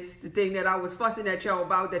get this. The thing that I was fussing at y'all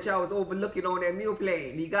about, that y'all was overlooking on that meal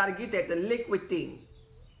plan. You got to get that. The liquid thing.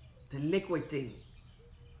 The liquid thing.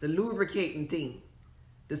 The lubricating thing.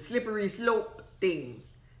 The slippery slope thing.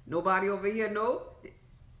 Nobody over here know?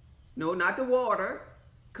 No, not the water.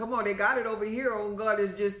 Come on, they got it over here. Oh God,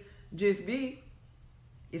 it's just be.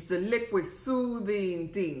 It's the liquid soothing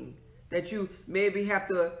thing that you maybe have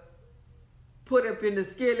to put up in the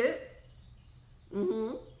skillet.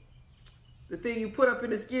 The thing you put up in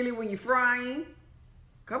the skillet when you're frying.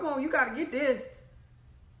 Come on, you got to get this.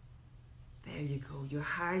 There you go, your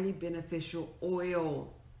highly beneficial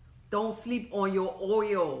oil. Don't sleep on your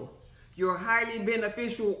oil. Your highly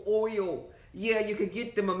beneficial oil. Yeah, you could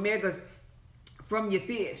get them omegas from your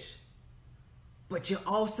fish, but you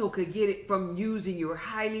also could get it from using your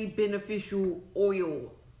highly beneficial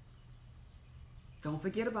oil. Don't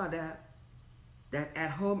forget about that. That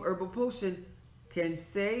at-home herbal potion can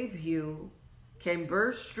save you, can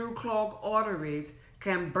burst through clogged arteries,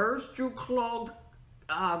 can burst through clogged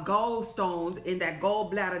gallstones in that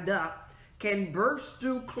gallbladder duct, can burst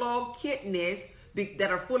through clogged kidneys,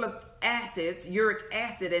 that are full of acids, uric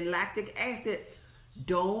acid and lactic acid.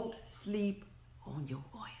 Don't sleep on your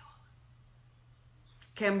oil.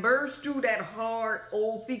 Can burst through that hard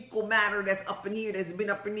old fecal matter that's up in here, that's been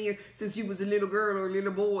up in here since you was a little girl or a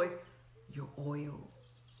little boy. Your oil.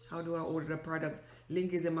 How do I order the product?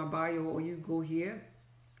 Link is in my bio, or you go here,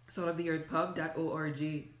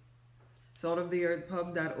 saltoftheearthpub.org.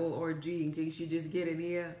 Saltoftheearthpub.org, in case you just get in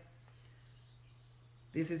here.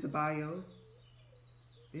 This is the bio.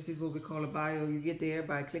 This is what we call a bio. You get there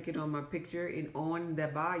by clicking on my picture, and on the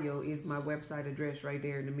bio is my website address right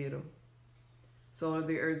there in the middle.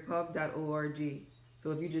 saltoftheearthpub.org.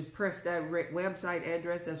 So if you just press that website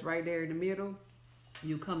address that's right there in the middle,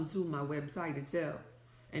 you come to my website itself.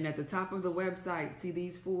 And at the top of the website, see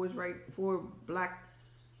these four black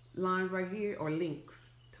lines right here, or links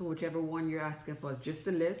to whichever one you're asking for. Just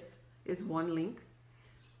the list is one link.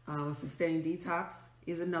 Sustained Detox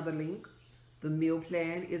is another link. The meal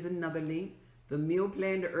plan is another link. The meal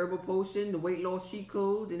plan, the herbal potion, the weight loss cheat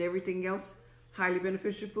code, and everything else, highly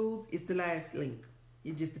beneficial foods, is the last link.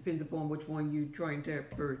 It just depends upon which one you're trying to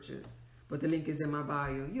purchase. But the link is in my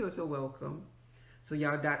bio. You're so welcome. So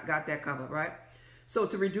y'all got that covered, right? So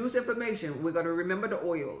to reduce inflammation, we're going to remember the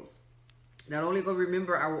oils. Not only going to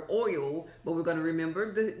remember our oil, but we're going to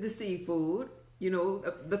remember the seafood, you know,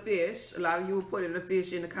 the fish. A lot of you will put in the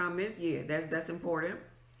fish in the comments. Yeah, that's important.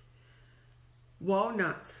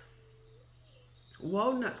 Walnuts.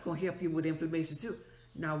 Walnuts going to help you with inflammation too.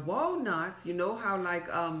 Now, walnuts, you know how like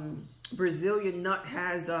Brazilian nut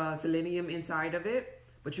has selenium inside of it,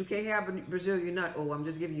 but you can't have a Brazilian nut. Oh, I'm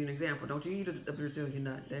just giving you an example. Don't you eat a Brazilian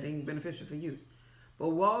nut. That ain't beneficial for you. But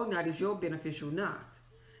walnut is your beneficial nut,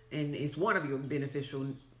 and it's one of your beneficial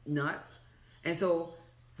nuts. And so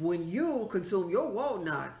when you consume your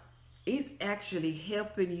walnut, it's actually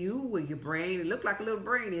helping you with your brain. It looks like a little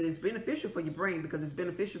brain. It is beneficial for your brain because it's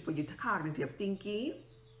beneficial for your cognitive thinking.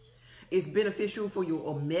 It's beneficial for your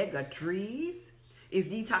omega-3s. It's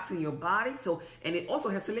detoxing your body. So, and it also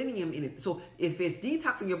has selenium in it. So if it's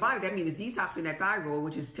detoxing your body, that means it's detoxing that thyroid,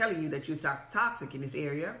 which is telling you that you're toxic in this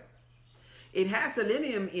area. It has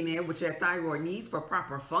selenium in there, which that thyroid needs for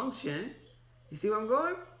proper function. You see where I'm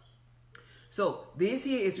going? So this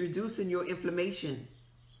here is reducing your inflammation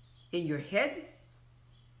in your head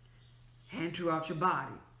and throughout your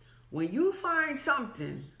body. When you find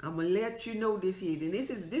something, I'm gonna let you know this here. And this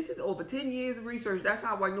is over 10 years of research. That's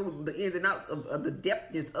how I know the ins and outs of the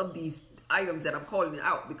depthness of these items that I'm calling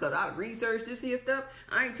out, because I researched this here stuff.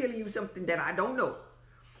 I ain't telling you something that I don't know.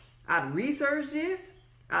 I researched this.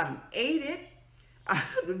 I done ate it. I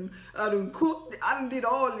done cooked. I done did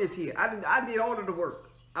all this here. I did all of the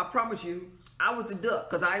work. I promise you, I was the duck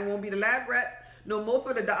because I ain't want to be the lab rat no more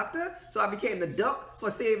for the doctor. So I became the duck for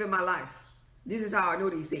saving my life. This is how I know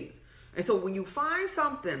these things. And so when you find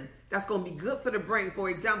something that's going to be good for the brain, for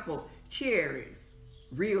example, cherries,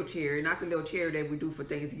 real cherry, not the little cherry that we do for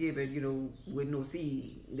Thanksgiving, you know, with no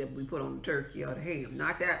seed that we put on the turkey or the ham,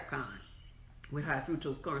 not that kind with high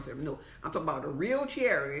fructose corn syrup. No, I'm talking about a real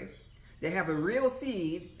cherry that have a real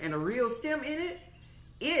seed and a real stem in it.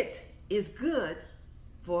 It is good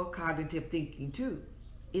for cognitive thinking too.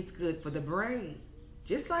 It's good for the brain,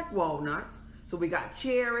 just like walnuts. So we got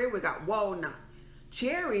cherry, we got walnut.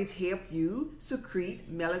 Cherries help you secrete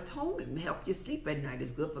melatonin, help you sleep at night.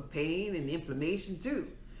 It's good for pain and inflammation too.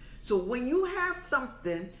 So when you have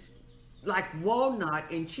something like walnut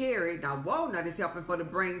and cherry, now walnut is helping for the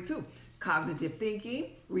brain too. Cognitive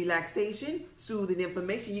thinking, relaxation, soothing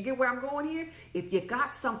inflammation. You get where I'm going here? If you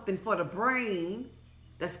got something for the brain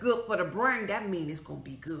that's good for the brain, that means it's going to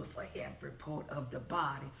be good for every part of the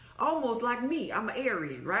body. Almost like me. I'm an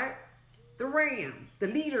Aryan, right? The ram, the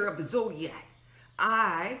leader of the zodiac.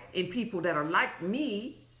 I, and people that are like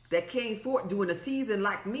me, that came forth during a season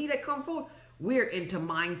like me that come forth, we're into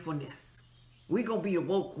mindfulness. We're going to be the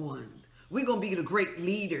woke ones. We're going to be the great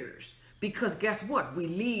leaders. Because guess what? We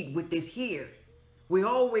lead with this here. We're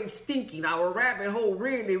always thinking. Our rabbit hole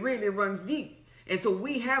really, really runs deep. And so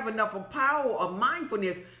we have enough of power of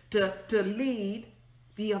mindfulness to lead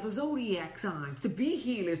the other zodiac signs, to be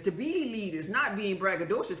healers, to be leaders, not being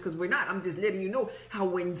braggadocious, because we're not. I'm just letting you know how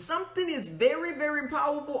when something is very, very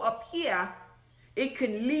powerful up here, it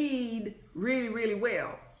can lead really, really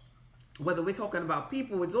well. Whether we're talking about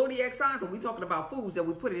people with zodiac signs or we're talking about foods that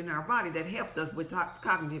we put in our body that helps us with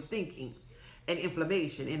cognitive thinking and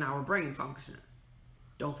inflammation in our brain function.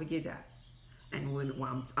 Don't forget that. And when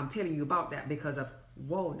I'm telling you about that because of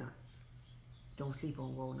walnuts. Don't sleep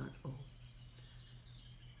on walnuts. Oh.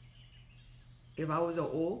 If I was an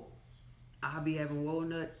O, I'd be having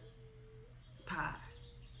walnut pie,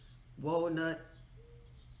 walnut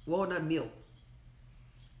milk,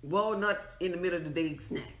 walnut in the middle of the day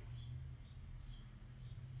snack.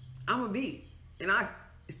 I'm a bee, and I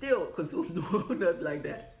still consume the walnuts like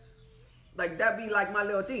that. Like that be like my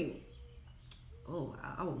little thing. Oh,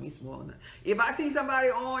 I want me some walnut. If I see somebody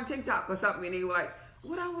on TikTok or something and they were like,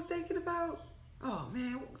 what I was thinking about? Oh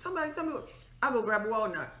man, somebody tell me. I go grab a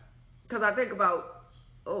walnut because I think about,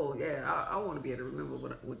 oh yeah, I want to be able to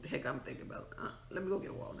remember what the heck I'm thinking about. Let me go get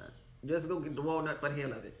a walnut. Just go get the walnut for the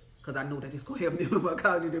hell of it, because I know that it's gonna help me with my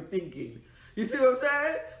cognitive thinking. You see what I'm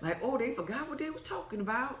saying? Like, oh, they forgot what they was talking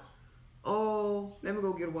about. Oh, let me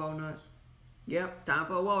go get a walnut. Yep, time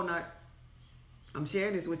for a walnut. I'm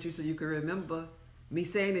sharing this with you so you can remember. Me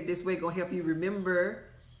saying it this way gonna help you remember.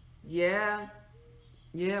 Yeah.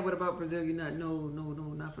 Yeah, what about Brazilian nut? No,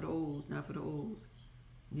 not for the O's, not for the O's.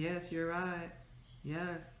 Yes, you're right.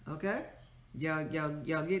 Yes, okay. Y'all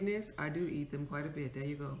getting this? I do eat them quite a bit. There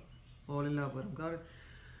you go. All in love with them. God,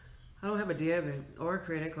 I don't have a debit or a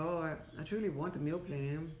credit card. I truly want the meal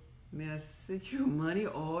plan. May I send you money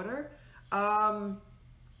order?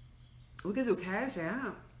 We can do Cash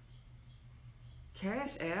App.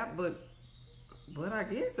 Cash App, but I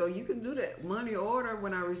guess so. You can do that money order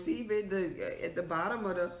when I receive it. At the bottom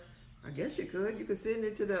of the, I guess you could. You could send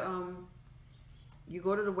it to the You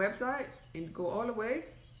go to the website and go all the way.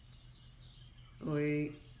 Oh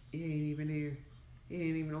wait, it ain't even here. It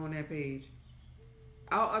ain't even on that page.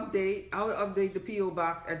 I'll update the PO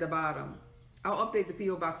box at the bottom. I'll update the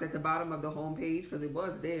PO box at the bottom of the home page because it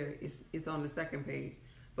was there. It's on the second page.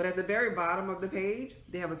 But at the very bottom of the page,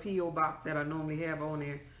 they have a PO box that I normally have on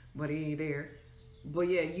there, but it ain't there. But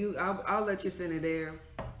yeah, I'll let you send it there.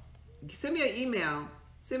 Send me an email.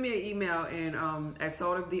 Send me an email and at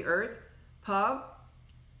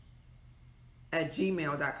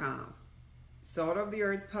saltoftheearthpub@gmail.com.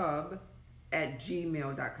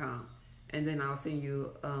 saltoftheearthpub@gmail.com. And then I'll send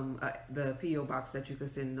you the PO box that you can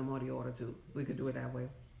send the money order to. We could do it that way.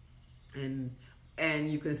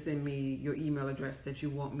 And you can send me your email address that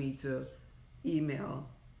you want me to email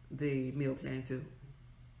the meal plan to.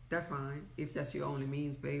 That's fine, if that's your only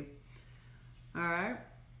means, babe. All right?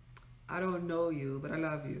 I don't know you, but I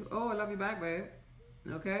love you. Oh, I love you back, babe.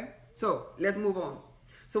 Okay? So, let's move on.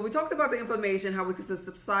 So, we talked about the inflammation, how we can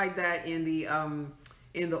subside that in the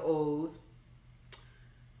O's.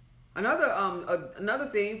 Another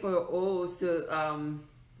thing for O's to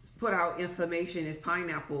put out inflammation is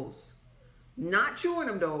pineapples. Not chewing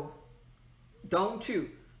them though. Don't chew.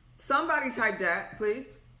 Somebody type that,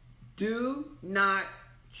 please. Do not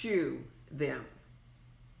chew them.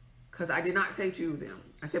 Because I did not say chew them.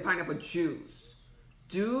 I said pineapple juice.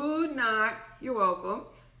 Do not, you're welcome,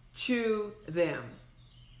 chew them.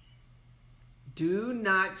 Do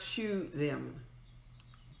not chew them.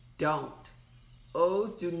 Don't.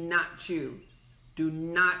 O's, do not chew. Do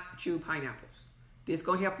not chew pineapples. This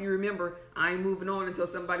gonna help you remember. I ain't moving on until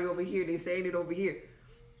somebody over here, they saying it over here.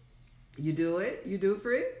 You do it? You do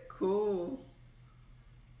free? Cool.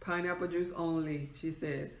 Pineapple juice only, she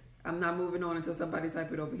says. I'm not moving on until somebody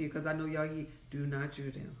type it over here because I know y'all here. Do not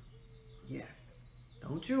chew them. Yes.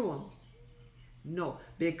 Don't chew them. No,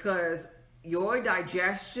 because your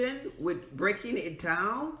digestion with breaking it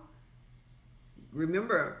down,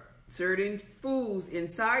 remember, certain foods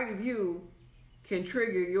inside of you can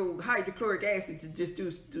trigger your hydrochloric acid to just do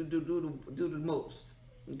the most,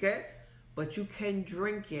 okay? But you can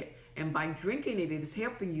drink it, and by drinking it, it is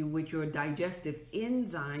helping you with your digestive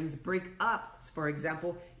enzymes break up. For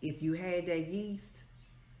example, if you had that yeast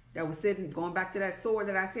that was sitting, going back to that sore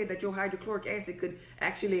that I said that your hydrochloric acid could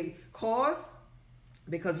actually cause,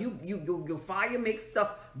 because your fire makes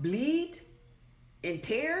stuff bleed and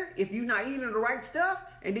tear if you're not eating the right stuff,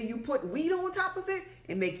 and then you put wheat on top of it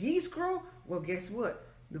and make yeast grow. Well, guess what?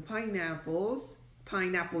 The pineapple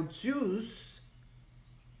juice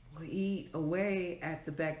will eat away at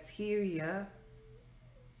the bacteria,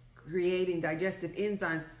 creating digestive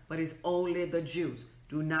enzymes, but it's only the juice.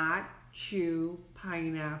 Do not chew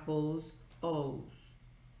pineapples O's.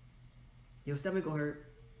 Your stomach will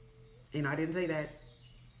hurt. And I didn't say that.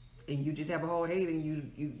 And you just have a hard head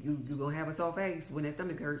and you're going to have a soft face when that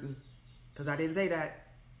stomach hurting. Because I didn't say that.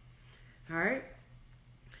 All right?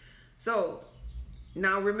 So,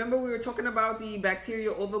 now remember we were talking about the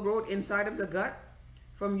bacterial overgrowth inside of the gut?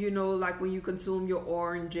 From, like when you consume your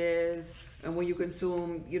oranges and when you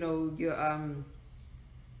consume,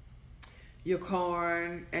 your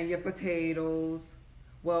corn and your potatoes.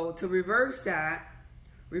 Well, to reverse that,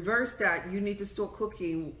 you need to start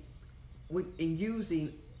cooking and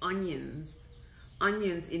using onions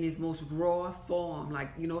in its most raw form.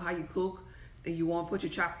 Like, how you cook and you want to put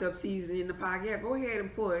your chopped up seasoning in the pot? Yeah, go ahead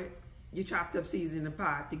and put your chopped up seasoning in the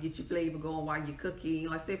pot to get your flavor going while you're cooking.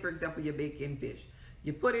 Like say for example, you're baking fish.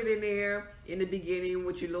 You put it in there in the beginning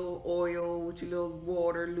with your little oil, with your little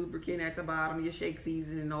water, lubricant at the bottom, your shake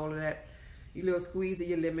seasoning and all of that. Your little squeeze of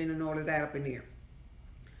your lemon and all of that up in there.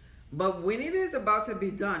 But when it is about to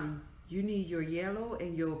be done, you need your yellow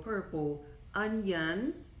and your purple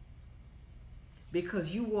onion, because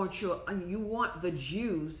you want the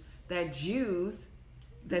juice. That juice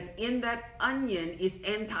that's in that onion is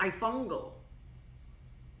antifungal.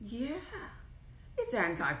 Yeah. It's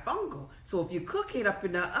antifungal. So if you cook it up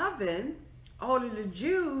in the oven, all of the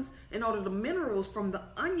juice and all of the minerals from the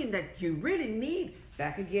onion that you really need,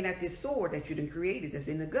 back again at this sword that you done created that's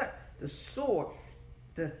in the gut, the sword.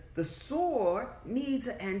 The sword needs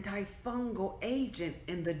an antifungal agent,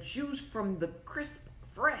 and the juice from the crisp,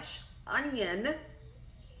 fresh onion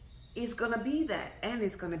is gonna be that, and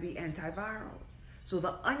it's gonna be antiviral. So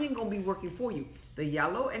the onion gonna be working for you. The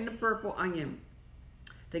yellow and the purple onion,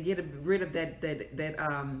 to get rid of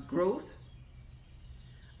that growth.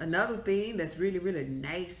 Another thing that's really, really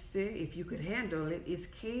nasty, if you could handle it, is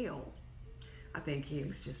kale. I think kale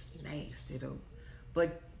is just nasty though.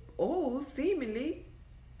 But O's, seemingly,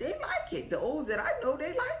 they like it. The O's that I know,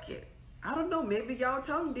 they like it. I don't know, maybe y'all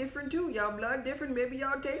tongue different too. Y'all blood different, maybe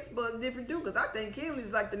y'all taste buds different too. Because I think kale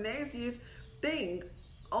is like the nastiest thing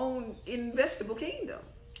in vegetable kingdom.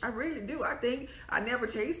 I really do. I think I never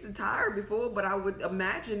tasted tire before, but I would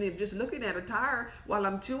imagine it just looking at a tire while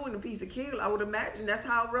I'm chewing a piece of kale. I would imagine that's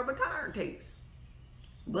how a rubber tire tastes.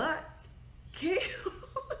 But kale.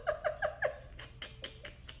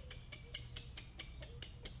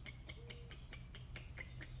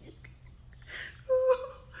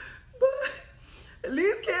 But at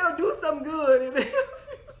least kale do something good.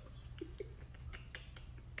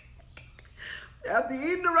 After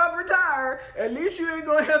eating the rubber tire, at least you ain't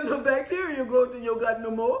gonna have no bacteria growth in your gut no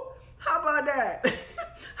more. How about that?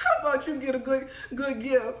 How about you get a good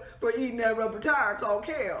gift for eating that rubber tire called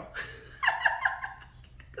kale?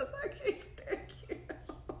 Because I can't stand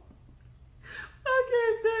kale. I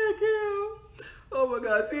can't stand kale. Oh my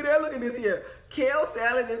God, see there, look at this here. Kale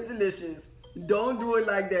salad is delicious. Don't do it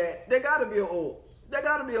like that. There gotta be an old. There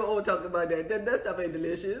gotta be an old talking about that. That stuff ain't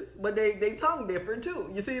delicious. But they tongue different too.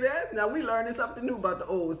 You see that? Now we learning something new about the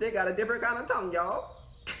O's. They got a different kind of tongue, y'all.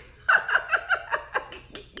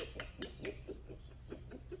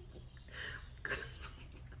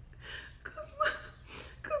 Cause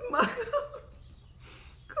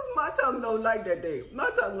my tongue don't like that day. My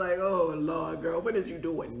tongue like, oh Lord, girl, what is you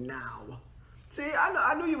doing now? See,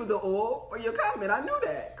 I knew you was an O for your comment. I knew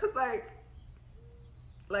that. Cause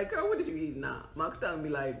like, girl, what did you eat now? My tongue be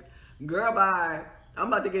like, girl, bye. I'm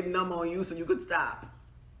about to get numb on you so you could stop.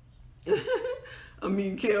 I'm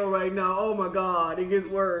eating kale right now. Oh my God, it gets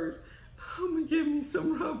worse. I'm gonna give me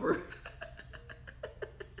some rubber.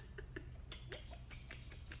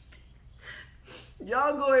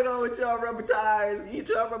 Y'all going on with y'all rubber tires. Eat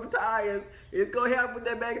y'all rubber tires. It's gonna help with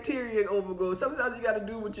that bacteria and overgrowth. Sometimes you gotta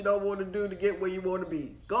do what you don't want to do to get where you want to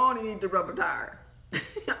be. Go on and eat the rubber tire.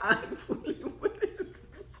 I ain't fooling with it.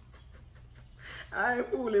 I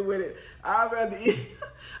ain't fooling with it. I'd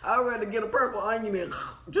rather get a purple onion and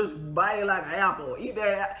just bite it like an apple. Eat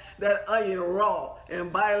that onion raw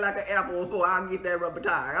and bite it like an apple before I get that rubber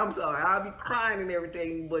tire. I'm sorry. I'll be crying and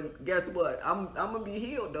everything, but guess what? I'm gonna be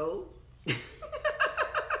healed though.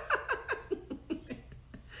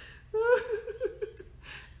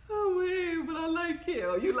 Oh man, but I like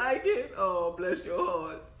kale. You like it? Oh, bless your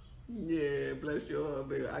heart. Yeah, bless your heart,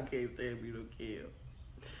 baby. I can't stand me no kale.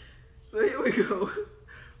 So here we go.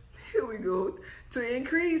 Here we go. To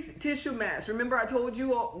increase tissue mass. Remember I told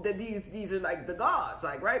you all that these are like the gods,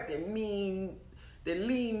 like, right? They're lean,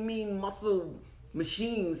 mean muscle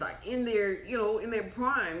machines, like in their, in their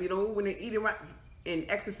prime, when they're eating right and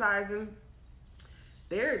exercising.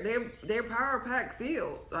 They're power pack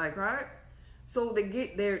filled, like, right? So they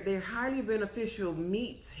get their highly beneficial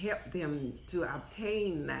meats help them to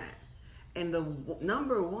obtain that. And the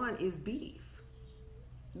number one is beef.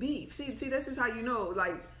 Beef. See, this is how you know,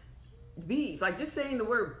 like, beef. Like, just saying the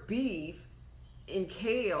word beef in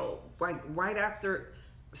kale, right after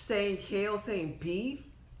saying kale, saying beef,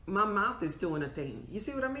 my mouth is doing a thing. You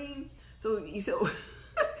see what I mean?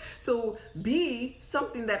 So beef,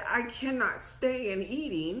 something that I cannot stand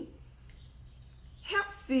eating,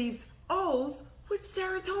 helps these O's with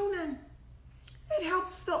serotonin. It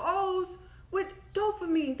helps the O's with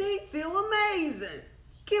dopamine. They feel amazing.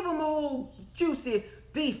 Give them a whole juicy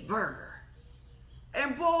beef burger,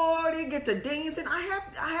 and boy, they get to dancing. I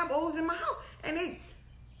have O's in my house, and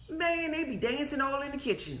they be dancing all in the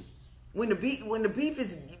kitchen. when the beef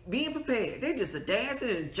is being prepared, they just dancing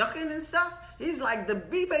and jucking and stuff. It's like the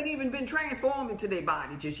beef ain't even been transformed into their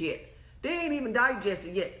body just yet. They ain't even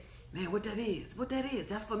digested yet. Man, what that is? What that is?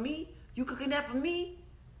 That's for me? You cooking that for me?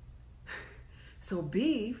 So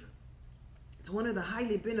beef, it's one of the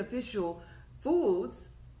highly beneficial foods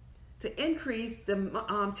to increase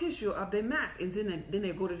the tissue of their mass. And then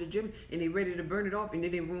they go to the gym and they ready to burn it off, and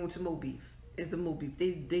then they want some more beef. It's some more beef.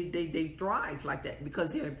 They thrive like that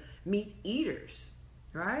because they're meat eaters,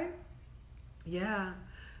 right? Yeah.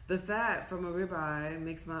 The fat from a ribeye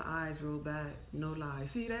makes my eyes roll back. No lie.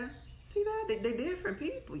 See that? See that? They different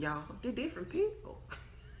people, y'all. They different people.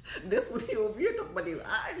 This one here over here talking about their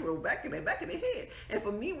eyes roll back in their head. And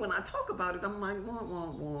for me, when I talk about it, I'm like,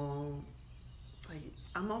 like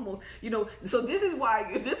I'm almost, so this is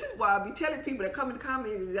why I be telling people that come in the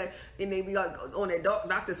comments that, and they be like on that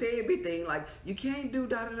doctor say everything, like you can't do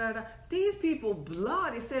da da da da. These people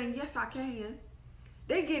blood is saying yes I can.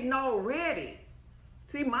 They getting all ready.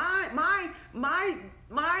 See, my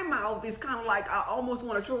mouth is kind of like I almost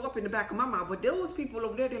want to throw up in the back of my mouth. But those people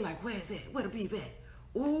over there, they're like, where's that? Where the beef at?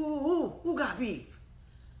 Ooh, who got beef?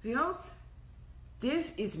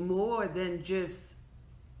 This is more than just,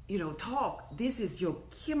 talk. This is your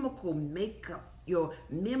chemical makeup, your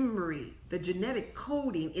memory, the genetic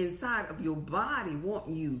coding inside of your body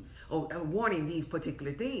wanting you or wanting these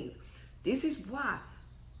particular things. This is why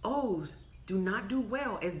O's do not do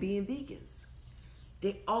well as being vegans.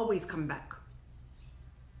 They always come back.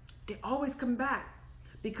 They always come back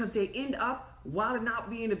because they end up, while not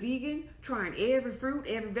being a vegan, trying every fruit,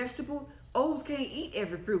 every vegetable. O's can't eat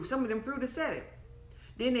every fruit. Some of them fruit is acidic.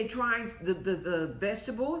 Then they trying the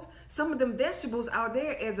vegetables. Some of them vegetables out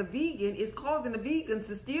there as a vegan is causing the vegans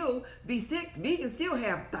to still be sick. Vegans still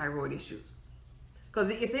have thyroid issues. Because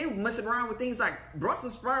if they messing around with things like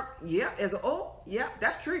Brussels sprout, that's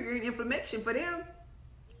triggering inflammation for them.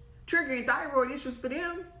 Triggering thyroid issues for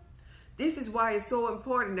them. This is why it's so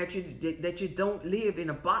important that you don't live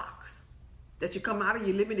in a box. That you come out of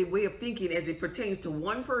your limited way of thinking as it pertains to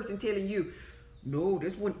one person telling you, no,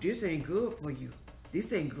 this ain't good for you.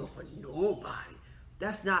 This ain't good for nobody.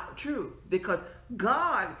 That's not true, because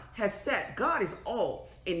God is all.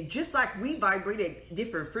 And just like we vibrate at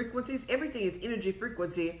different frequencies, everything is energy,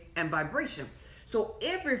 frequency, and vibration. So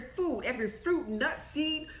every food, every fruit, nut,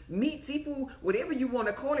 seed, meat, seafood, whatever you want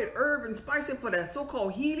to call it, herb and spice for the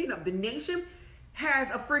so-called healing of the nation, has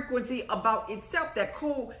a frequency about itself that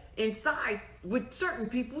coincides with certain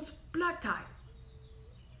people's blood type.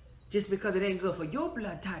 Just because it ain't good for your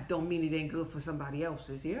blood type don't mean it ain't good for somebody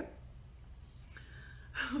else's, yeah?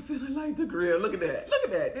 I'm feeling like the grill. Look at that. Look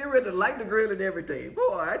at that. They're ready to light the grill and everything.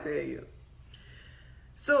 Boy, I tell you.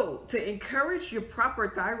 So, to encourage your proper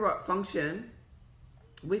thyroid function,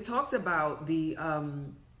 we talked about the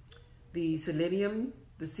selenium,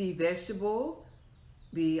 the sea vegetable,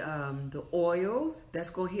 the oils that's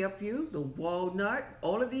going to help you, the walnut,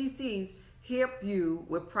 all of these things help you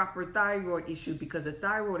with proper thyroid issue, because the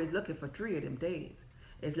thyroid is looking for 3 of them things.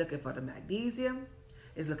 It's looking for the magnesium,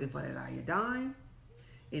 it's looking for that iodine,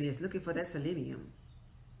 and it's looking for that selenium.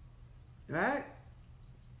 Right?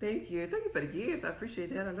 Thank you. Thank you for the gifts. I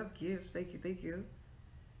appreciate that. I love gifts. Thank you. Thank you.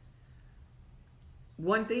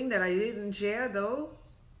 One thing that I didn't share though,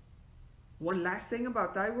 one last thing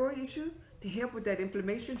about thyroid issue, to help with that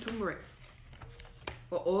inflammation, turmeric.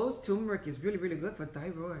 For O's, turmeric is really, really good for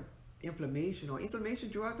thyroid inflammation or inflammation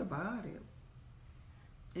throughout the body.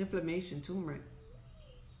 Inflammation, turmeric.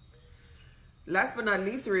 Last but not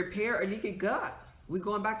least, to repair a leaky gut. We're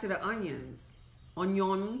going back to the onions.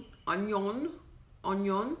 Onion.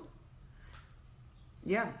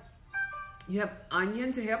 Yeah. You have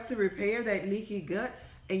onion to help to repair that leaky gut.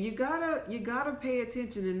 And you gotta pay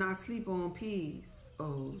attention and not sleep on peas,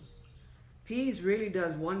 O's. Peas really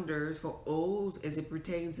does wonders for O's as it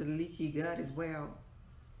pertains to the leaky gut as well.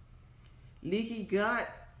 Leaky gut,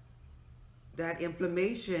 that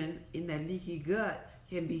inflammation in that leaky gut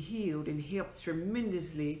can be healed and helped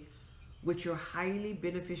tremendously with your highly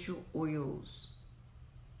beneficial oils.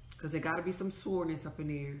 Because there got to be some soreness up in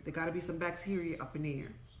there. There got to be some bacteria up in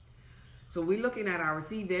there. So we're looking at our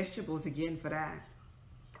sea vegetables again for that.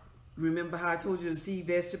 Remember how I told you the sea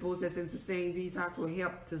vegetables that's in the same detox will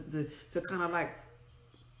help to kind of like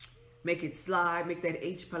make it slide, make that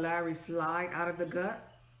H. pylori slide out of the gut.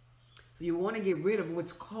 So you want to get rid of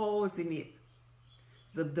what's causing it.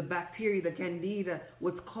 The bacteria, the candida,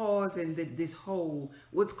 what's causing this hole,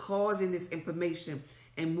 what's causing this inflammation,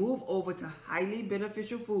 and move over to highly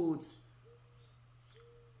beneficial foods.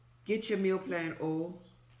 Get your meal plan,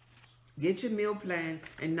 Get your meal plan,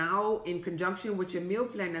 and now in conjunction with your meal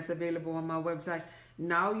plan that's available on my website,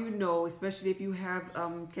 Now you know, especially if you have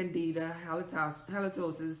candida,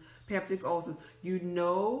 halitosis, peptic ulcers, you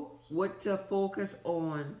know what to focus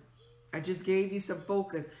on. I just gave you some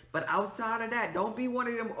focus. But outside of that, don't be one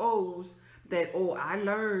of them O's that, oh, I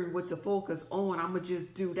learned what to focus on. I'm going to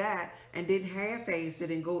just do that and then half-ass it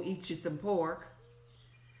and go eat you some pork.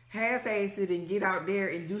 Half-ass it and get out there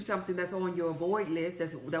and do something that's on your avoid list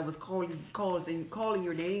that was calling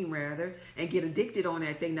your name rather, and get addicted on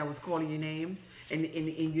that thing that was calling your name. And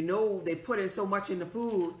you know they put in so much in the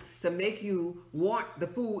food to make you want the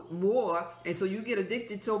food more, and so you get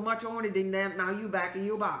addicted so much on it, then now you back in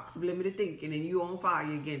your box of limited thinking and you on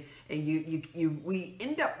fire again, and we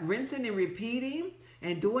end up rinsing and repeating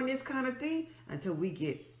and doing this kind of thing until we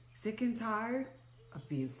get sick and tired of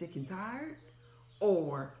being sick and tired,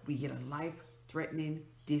 or we get a life-threatening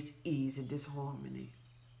dis-ease and disharmony.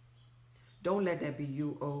 Don't let that be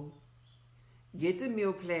you, O. Get the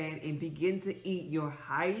meal plan and begin to eat your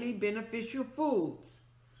highly beneficial foods.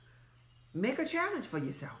 Make a challenge for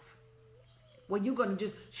yourself. Well, you're going to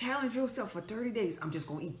just challenge yourself for 30 days. I'm just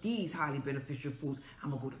going to eat these highly beneficial foods.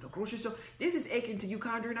 I'm going to go to the grocery store. This is akin to you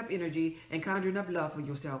conjuring up energy and conjuring up love for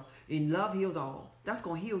yourself. And love heals all. That's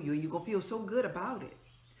going to heal you. And you're going to feel so good about it.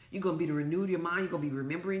 You're going to be renewed your mind. You're going to be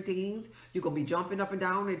remembering things. You're going to be jumping up and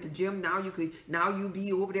down at the gym. Now you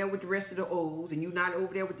be over there with the rest of the O's, and you're not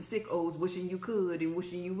over there with the sick O's wishing you could and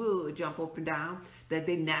wishing you would jump up and down that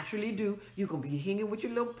they naturally do. You're going to be hanging with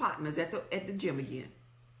your little partners at the gym again.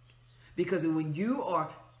 Because when you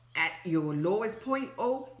are at your lowest point,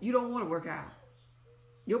 you don't want to work out.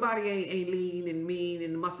 Your body ain't lean and mean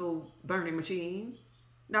and muscle burning machine.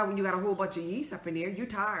 Now when you got a whole bunch of yeast up in there, you're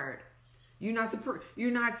tired. You're not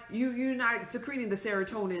secreting the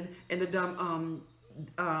serotonin and the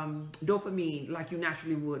dopamine like you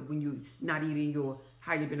naturally would when you're not eating your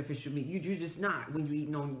highly beneficial meat. You're just not when you're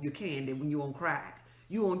eating on your candy, when you're on crack,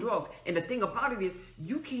 you on drugs. And the thing about it is,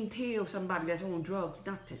 you can't tell somebody that's on drugs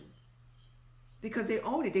nothing, because they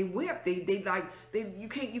own it. They whip. You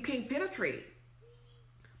can't penetrate.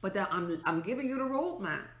 But I'm giving you the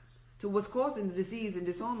roadmap to what's causing the disease and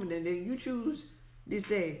disharmony. And then you choose this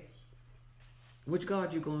day which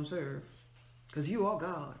God you're going to serve. Because you are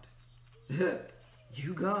God.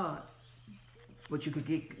 You God. But you could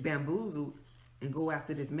get bamboozled and go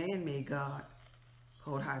after this man-made God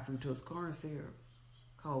called high fructose corn syrup,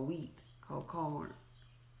 called wheat, called corn,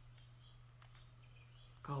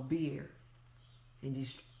 called beer, and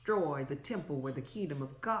destroy the temple where the kingdom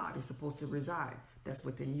of God is supposed to reside. That's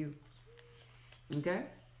within you. Okay?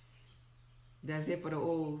 That's it for the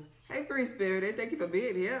old. Hey, free spirit, thank you for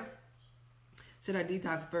being here. Should I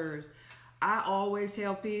detox first? I always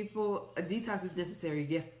tell people a detox is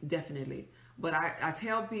necessary, definitely. But I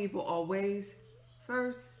tell people always,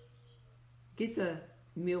 first, get the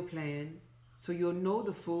meal plan so you'll know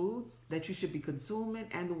the foods that you should be consuming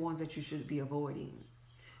and the ones that you should be avoiding.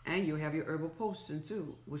 And you'll have your herbal potion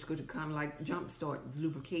too, which could kind of like jumpstart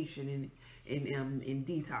lubrication and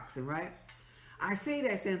detoxing, right? I say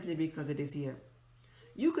that simply because it is here.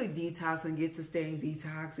 You could detox and get sustained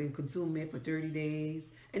detox and consume it for 30 days,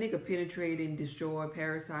 and it could penetrate and destroy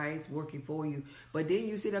parasites working for you. But then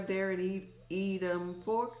you sit up there and eat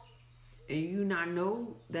pork, and you not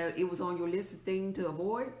know that it was on your list of things to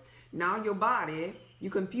avoid. Now your body,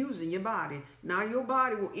 you're confusing your body. Now your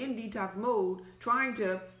body will in detox mode trying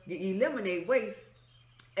to eliminate waste,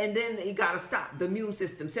 and then it got to stop. The immune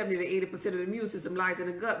system, 70 to 80% of the immune system lies in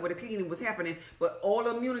the gut where the cleaning was happening. But all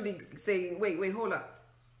immunity say, wait, hold up.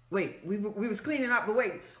 Wait, we was cleaning up, but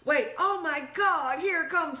wait, oh my God, here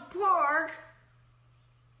comes pork.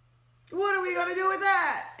 What are we going to do with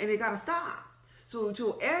that? And it got to stop. So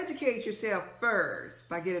to educate yourself first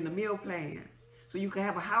by getting a meal plan, so you can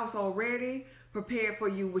have a house already prepared for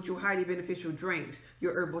you with your highly beneficial drinks,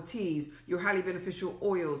 your herbal teas, your highly beneficial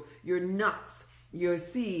oils, your nuts, your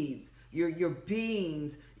seeds, your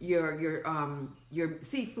beans, your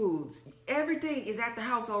seafoods. Everything is at the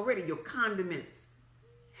house already. Your condiments.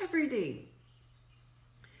 Everything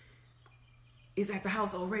is at the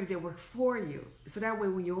house already that work for you. So that way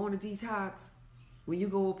when you're on a detox, when you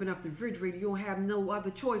go open up the refrigerator, you don't have no other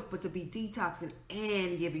choice but to be detoxing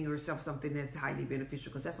and giving yourself something that's highly beneficial,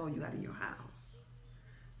 because that's all you got in your house.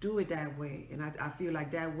 Do it that way. And I feel like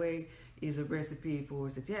that way is a recipe for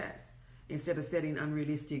success. Instead of setting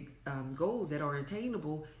unrealistic goals that are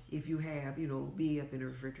attainable, if you have, be up in the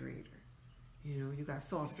refrigerator. You got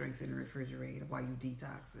soft drinks in the refrigerator while you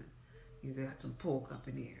detoxing. You got some pork up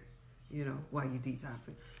in there, while you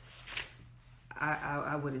detoxing.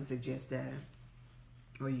 I wouldn't suggest that.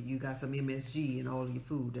 Or you got some MSG in all of your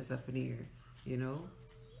food that's up in here,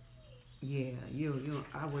 Yeah,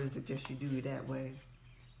 I wouldn't suggest you do it that way.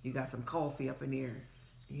 you got some coffee up in there.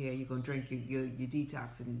 Yeah, you're going to drink your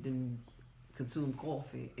detox and then consume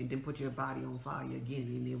coffee and then put your body on fire again.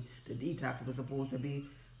 And then the detox was supposed to be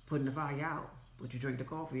putting the fire out. But you drink the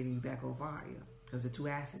coffee and you're back on fire because the two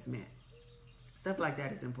acids met. Stuff like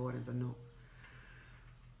that is important to know.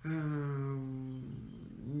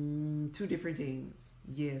 Two different things.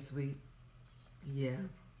 Yeah, sweet. Yeah.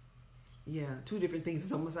 Yeah, two different things.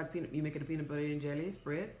 It's almost like you making a peanut butter and jelly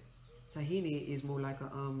spread. Tahini is more like a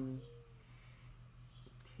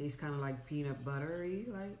it's kind of like peanut buttery.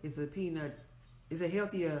 Like it's a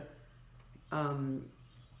healthier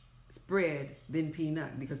spread than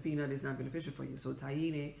peanut, because peanut is not beneficial for you. So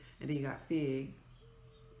tahini, and then you got fig.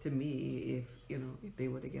 To me, if they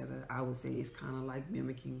were together, I would say it's kind of like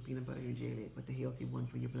mimicking peanut butter and jelly, but the healthy one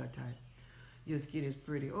for your blood type. Your skin is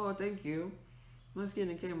pretty. Oh, thank you. My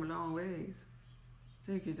skin came a long ways.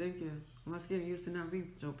 Thank you. My skin used to not be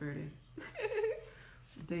so pretty.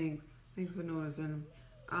 Thanks for noticing.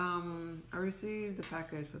 I received the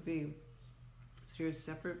package for B. So here's a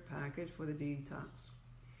separate package for the detox.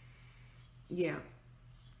 Yeah.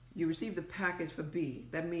 You received the package for B.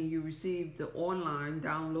 That means you received the online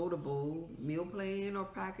downloadable meal plan or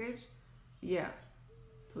package. Yeah.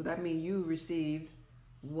 So that means you received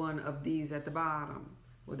one of these at the bottom.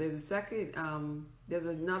 Well, there's a second, there's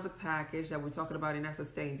another package that we're talking about, and that's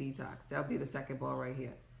Sustained Detox. That'll be the second bar right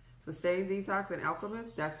here. Sustained Detox and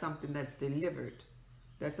Alchemist, that's something that's delivered.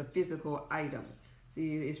 That's a physical item.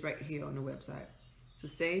 See, it's right here on the website.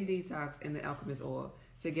 Sustained Detox and the Alchemist oil.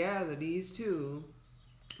 Together, these two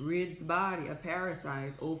rid the body of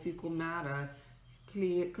parasites, old fecal matter,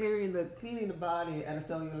 cleaning the body at a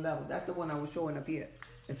cellular level. That's the one I was showing up here.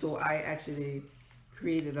 And so I actually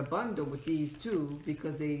created a bundle with these two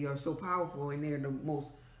because they are so powerful, and they're the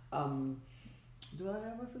most do I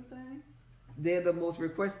have what's the saying? They're the most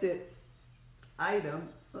requested item.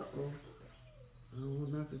 Uh-oh. I will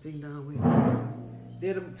knock the thing down with me.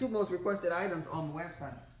 They're the two most requested items on the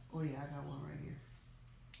website. Oh yeah, I got one right here.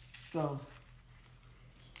 So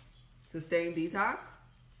Sustained Detox.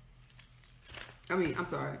 I'm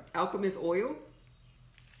sorry. Alchemist oil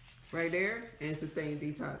right there, and Sustained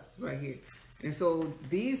Detox right here. And so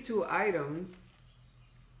these two items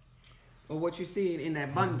are what you're seeing in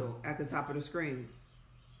that bundle at the top of the screen.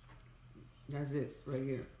 That's this right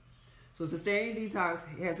here. So Sustained Detox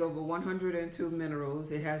has over 102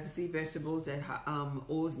 minerals. It has the sea vegetables that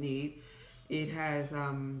oils need. It has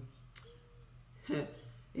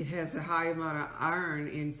it has a high amount of iron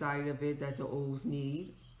inside of it that the oils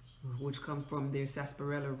need, which comes from their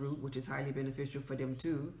sarsaparilla root, which is highly beneficial for them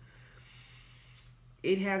too.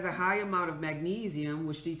 It has a high amount of magnesium,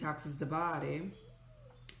 which detoxes the body.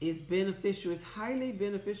 It's beneficial. It's highly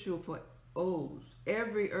beneficial for O's.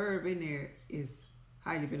 Every herb in there is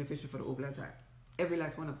highly beneficial for the O blood type. Every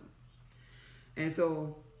last one of them. And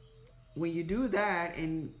so when you do that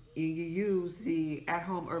and you use the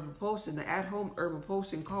at-home herbal potion, the at-home herbal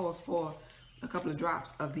potion calls for a couple of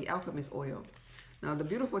drops of the alchemist oil. Now, the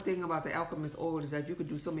beautiful thing about the alchemist oil is that you could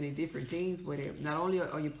do so many different things with it. Not only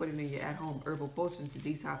are you putting in your at-home herbal potion to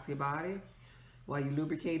detox your body while you're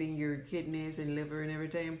lubricating your kidneys and liver and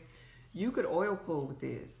everything, you could oil pull with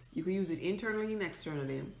this. You can use it internally and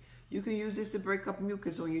externally. You can use this to break up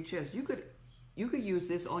mucus on your chest. You could use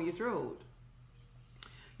this on your throat.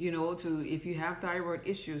 You know, if you have thyroid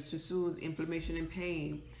issues, to soothe inflammation and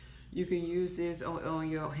pain. You can use this on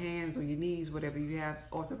your hands or your knees, whatever you have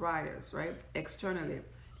arthritis, right? Externally.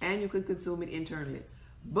 And you can consume it internally.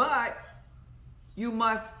 But you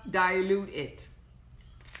must dilute it.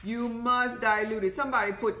 You must dilute it.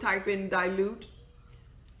 Somebody type in dilute.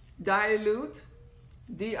 Dilute.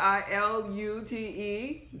 D-I-L-U-T-E.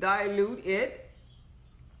 Dilute it.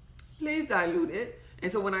 Please dilute it. And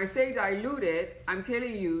so when I say dilute it, I'm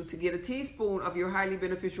telling you to get a teaspoon of your highly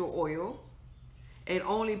beneficial oil and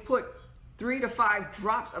only put 3 to 5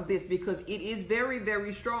 drops of this, because it is very,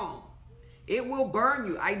 very strong. It will burn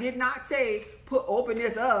you. I did not say open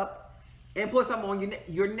this up and put some on your neck.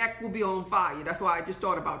 Your neck will be on fire. That's why I just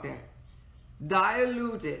thought about that.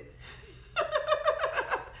 Dilute it.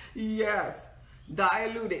 Yes.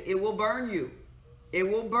 Dilute it. It will burn you. It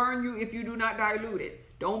will burn you if you do not dilute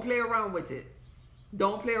it. Don't play around with it.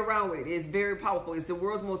 Don't play around with it. It's very powerful. It's the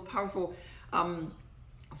world's most powerful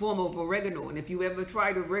form of oregano. And if you ever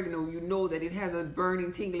tried oregano, you know that it has a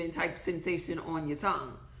burning, tingling type sensation on your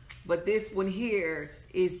tongue. But this one here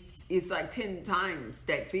is like 10 times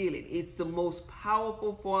that feeling. It's the most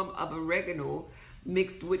powerful form of oregano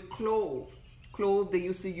mixed with clove. Clove they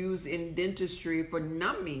used to use in dentistry for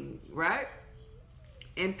numbing, right?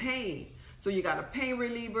 And pain. So you got a pain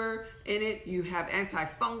reliever in it. You have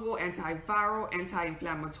antifungal, antiviral,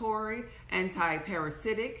 anti-inflammatory,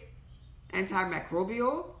 anti-parasitic,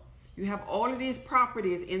 antimicrobial. You have all of these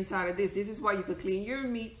properties inside of this. This is why you can clean your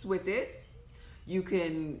meats with it. You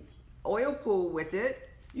can oil pull with it.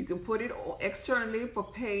 You can put it externally for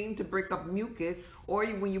pain to break up mucus, or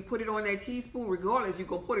when you put it on that teaspoon, regardless, you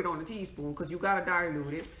can put it on a teaspoon because you got to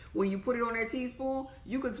dilute it. When you put it on that teaspoon,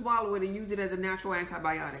 you can swallow it and use it as a natural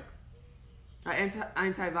antibiotic,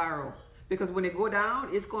 antiviral, because when it go down,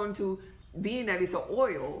 it's going to, being that it's an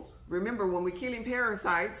oil, remember when we're killing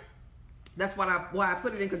parasites, that's why I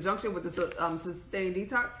put it in conjunction with the sustained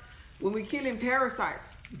detox. When we're killing parasites,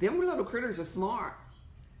 them little critters are smart.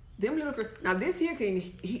 Now this here can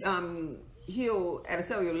heal at a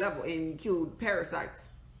cellular level and kill parasites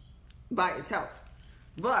by itself.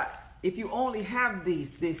 But if you only have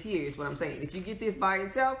this here is what I'm saying. If you get this by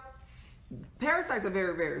itself, parasites are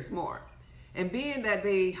very, very smart. And being that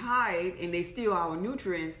they hide and they steal our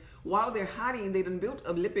nutrients, while they're hiding, they done built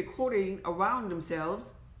a lipid coating around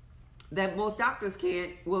themselves that most doctors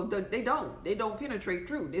can't, well, they don't penetrate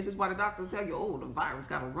through. This is why the doctors tell you, oh, the virus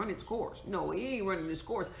got to run its course. No, it ain't running its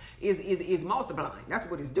course. It's multiplying.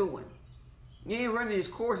 That's what it's doing. You ain't running its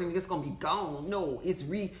course and it's going to be gone. No, it's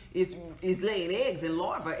laying eggs and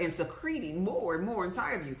larvae and secreting more and more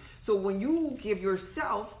inside of you. So when you give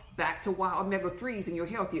yourself back to why omega-3s and your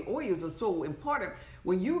healthy oils are so important,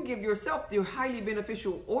 when you give yourself your highly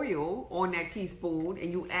beneficial oil on that teaspoon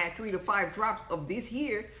and you add 3 to 5 drops of this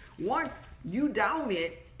here, once you down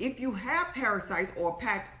it, if you have parasites or a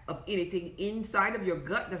patch of anything inside of your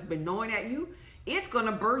gut that's been gnawing at you, it's going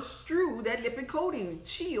to burst through that lipid coating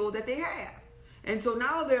shield that they have. And so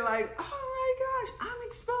now they're like, oh my gosh, I'm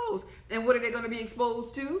exposed. And what are they going to be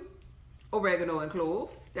exposed to? Oregano and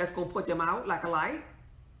clove. That's going to put them out like a light.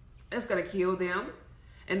 That's going to kill them.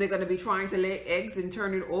 And they're going to be trying to lay eggs and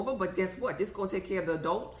turn it over. But guess what? This is going to take care of the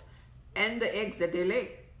adults and the eggs that they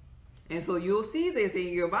lay. And so you'll see this in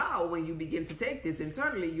your bowel when you begin to take this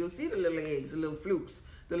internally. You'll see the little eggs, the little flukes,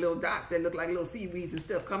 the little dots that look like little seaweeds and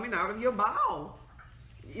stuff coming out of your bowel.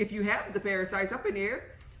 If you have the parasites up in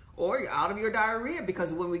there, or out of your diarrhea,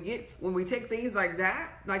 because when we take things like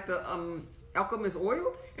that, like the alchemist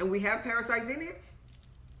oil, and we have parasites in it,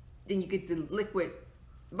 then you get the liquid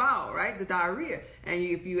bowel, right? The diarrhea. And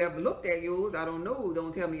if you ever looked at yours, I don't know,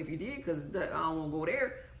 don't tell me if you did, because I don't want to go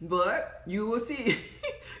there, but you will see,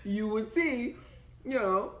 you would see, you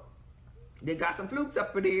know, they got some flukes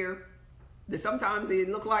up in there that sometimes it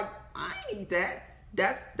look like, I ain't eat that.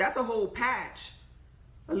 That's a whole patch,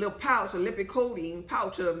 a little pouch, a lipid coating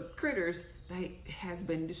pouch of critters that has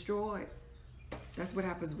been destroyed. That's what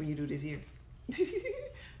happens when you do this here.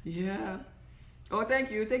 Yeah. Oh, thank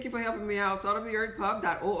you. Thank you for helping me out.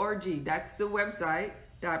 saltoftheearthpub.org. That's the website.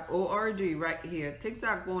 .org right here.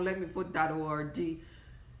 TikTok won't let me put .org.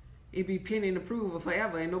 It be pending approval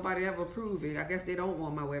forever and nobody ever approve it. I guess they don't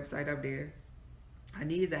want my website up there. I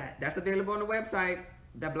need that. That's available on the website.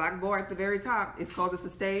 The black bar at the very top. It's called the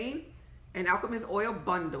Sustain and Alchemist Oil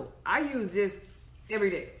Bundle. I use this every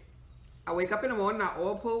day. I wake up in the morning, I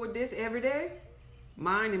oil pull with this every day.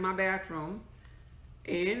 Mine in my bathroom.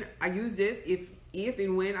 And I use this if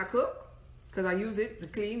and when I cook, because I use it to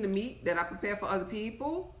clean the meat that I prepare for other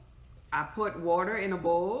people. I put water in a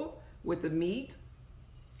bowl with the meat,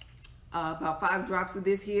 about 5 drops of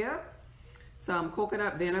this here, some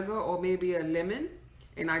coconut vinegar or maybe a lemon,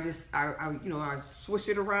 and I swish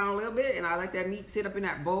it around a little bit, and I let that meat sit up in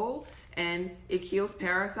that bowl, and it kills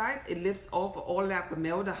parasites. It lifts off all that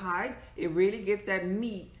formaldehyde. It really gets that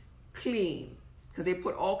meat clean. Because they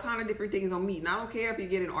put all kind of different things on meat. And I don't care if you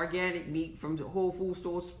get an organic meat from the Whole Food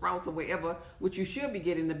Store, Sprouts, or wherever, which you should be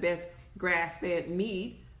getting the best grass-fed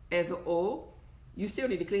meat as a whole. You still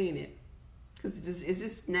need to clean it. Because it's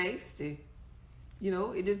just nasty. You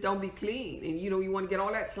know, it just don't be clean. And, you know, you want to get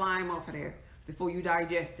all that slime off of there before you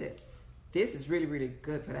digest it. This is really, really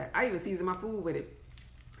good for that. I even season my food with it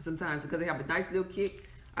sometimes because they have a nice little kick.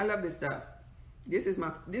 I love this stuff. This is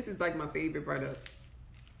like my favorite product.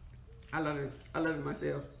 I love it. I love it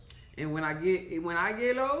myself. And when I get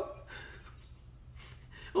low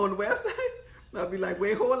on the website, I'll be like,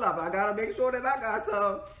 wait, hold up. I gotta make sure that I got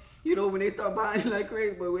some. You know, when they start buying like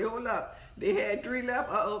crazy, but wait, hold up. They had 3 left.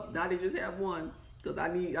 Now they just have 1. Because I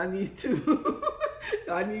need 2.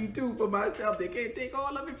 I need 2 for myself. They can't take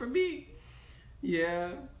all of it from me.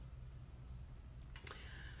 Yeah.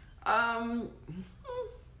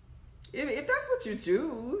 If that's what you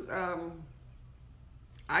choose,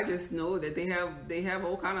 I just know that they have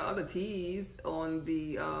all kind of other teas on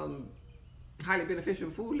the highly beneficial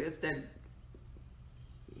food list that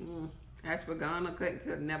ashwagandha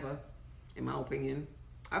could never. in my opinion.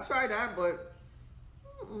 I've tried that, but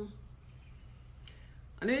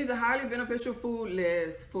underneath the highly beneficial food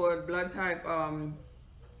list for blood type, let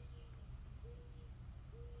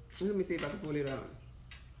me see if I can pull it up.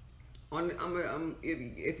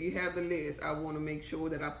 If you have the list, I want to make sure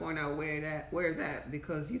that I point out where it's at,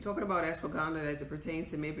 because you're talking about ashwagandha as it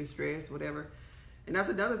pertains to maybe stress, whatever. And that's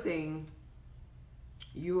another thing.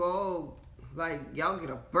 You all, like, y'all get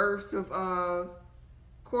a burst of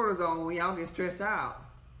cortisol when y'all get stressed out.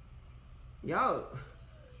 Y'all,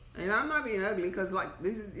 and I'm not being ugly, because like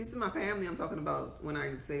this is my family I'm talking about when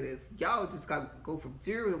I say this. Y'all just got to go from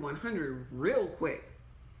 0 to 100 real quick.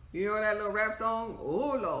 You know that little rap song?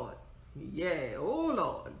 Oh Lord. Yeah, oh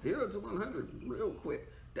Lord. 0 to 100 real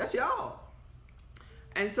quick. That's y'all.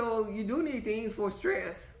 And so you do need things for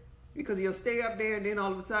stress, because you'll stay up there and then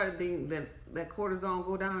all of a sudden that cortisone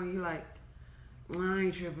go down and you're like, I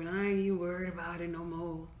ain't tripping. I ain't even worried about it no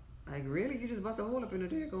more. Like, really? You just bust a hole up in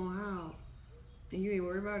the daggone house and you ain't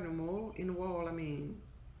worried about it no more? In the wall, I mean.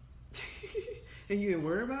 And you ain't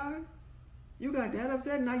worried about it? You got that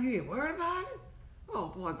upset and now you ain't worried about it? Oh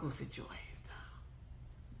boy, go sit your ass down.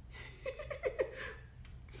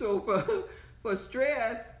 So for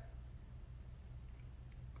stress,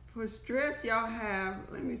 y'all have,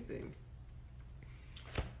 let me see.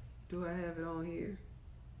 Do I have it on here?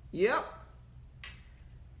 Yep.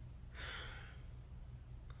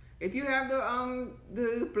 If you have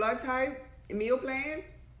the blood type meal plan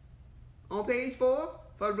on page 4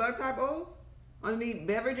 for the blood type O, underneath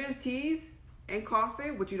beverages, teas, and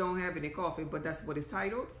coffee, which you don't have any coffee, but that's what it's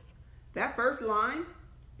titled. That first line,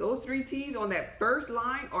 those 3 teas on that first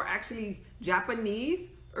line are actually Japanese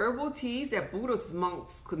herbal teas that Buddhist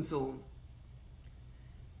monks consume.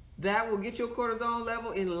 That will get your cortisol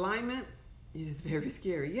level in alignment. It is very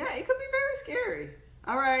scary. Yeah, it could be very scary.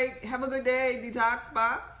 All right, have a good day, detox,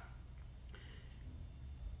 bye.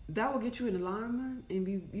 That will get you in alignment, and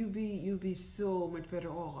you'll be so much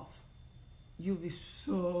better off. You'll be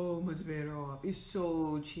so much better off. It's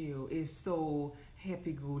so chill. It's so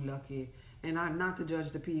happy-go-lucky. And not to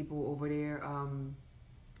judge the people over there,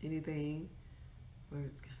 anything.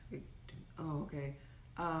 Oh, okay.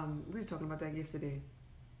 We were talking about that yesterday.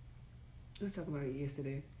 We were talking about it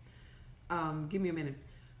yesterday. Give me a minute.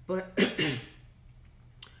 But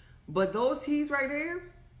but those teas right there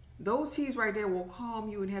will calm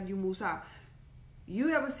you and have you move out.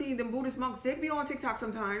 You ever seen them Buddhist monks? They be on TikTok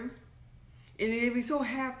sometimes. And they be so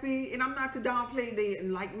happy. And I'm not to downplay the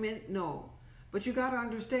enlightenment, no. But you got to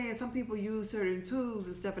understand, some people use certain tools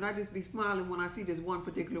and stuff, and I just be smiling when I see this one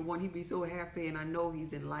particular one. He be so happy, and I know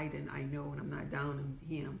he's enlightened. I know, and I'm not downing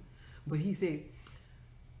him. But he said,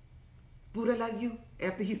 Buddha like you.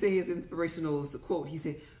 After he said his inspirational quote, he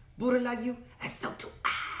said, Buddha like you, and so do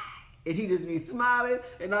I. And he just be smiling,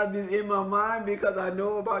 and I be in my mind, because I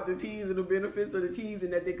know about the teas and the benefits of the teas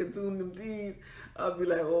and that they consume them teas. I'll be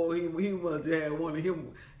like, oh, he must have had one of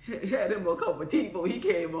him, had him a cup of tea before he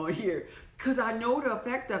came on here. Because I know the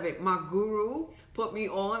effect of it. My guru put me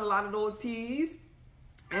on a lot of those teas,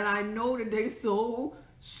 and I know that they so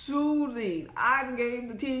soothing. I gave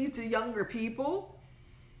the teas to younger people,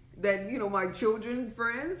 that, you know, my children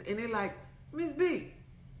friends, and they're like, Miss B,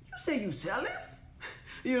 you say you sell this?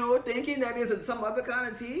 You know, thinking that it's some other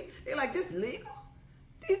kind of tea. They're like, this legal?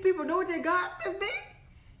 These people know what they got, Miss B?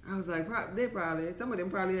 I was like, some of them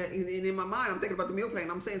probably, and in my mind, I'm thinking about the meal plan.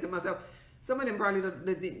 I'm saying to myself, some of them probably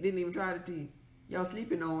didn't even try the tea. Y'all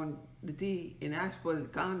sleeping on the tea, and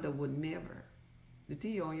ashwagandha would never. The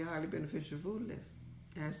tea on your highly beneficial food list.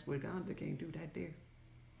 Ashwagandha can't do that there.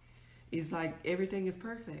 It's like everything is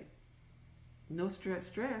perfect. No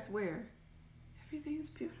stress where? Everything is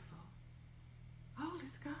beautiful. All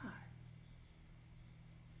is God.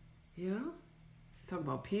 You know? Talk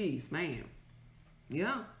about peace, man.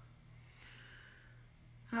 Yeah.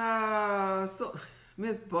 So,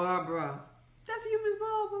 Miss Barbara. That's you, Miss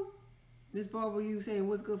Barbara. Miss Barbara, you saying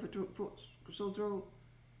what's good for sore throat?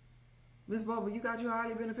 Miss Barbara, you got your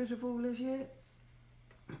highly beneficial food list yet?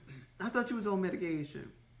 I thought you was on medication.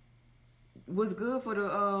 What's good for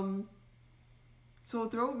the sore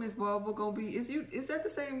throat, Miss Barbara, gonna be, is that the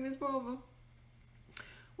same, Miss Barbara?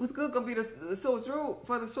 What's good gonna be the sore throat,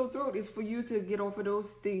 for the sore throat, is for you to get off of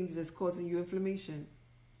those things that's causing you inflammation.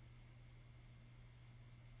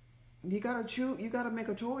 You gotta make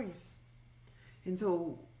a choice. And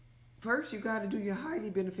so first you gotta do your highly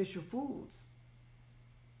beneficial foods.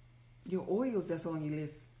 Your oils that's on your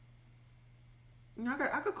list. And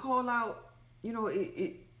I could call out, you know,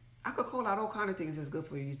 I could call out all kind of things that's good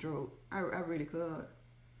for your throat. I really could.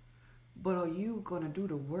 But are you gonna do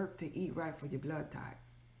the work to eat right for your blood type?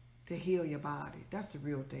 To heal your body? That's the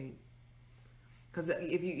real thing. Because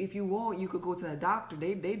if you want, you could go to a doctor.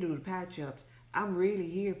 They do the patch ups. I'm really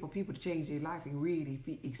here for people to change their life and really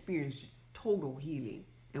experience total healing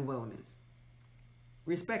and wellness.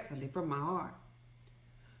 Respectfully, from my heart.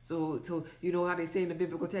 So you know how they say in the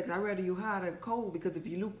biblical text, I'd rather you hot or cold, because if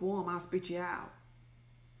you lukewarm, I'll spit you out.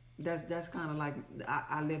 That's kind of like,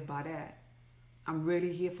 I live by that. I'm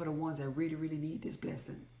really here for the ones that really, really need this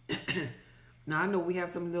blessing. Now, I know we have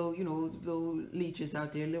some little, little leeches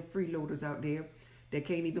out there, little freeloaders out there that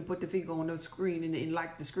can't even put the finger on the screen and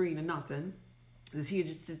like the screen or nothing. It's here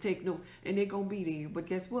just to take notes, and they're going to be there. But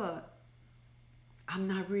guess what? I'm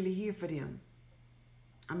not really here for them.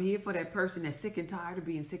 I'm here for that person that's sick and tired of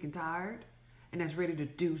being sick and tired, and that's ready to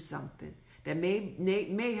do something, that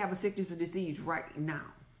may have a sickness or disease right now.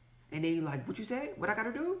 And they like, what you say? What I got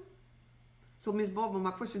to do? So, Miss Barbara,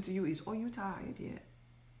 my question to you is, are you tired yet?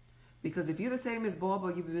 Because if you're the same as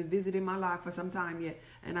Barbara, you've been visiting my life for some time yet,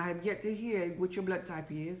 and I have yet to hear what your blood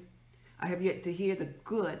type is. I have yet to hear the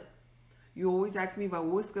good. You always ask me about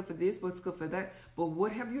what's good for this, what's good for that. But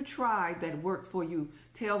what have you tried that works for you?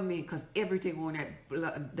 Tell me, because everything on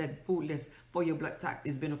that food list for your blood type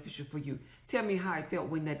is beneficial for you. Tell me how it felt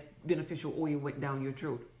when that beneficial oil went down your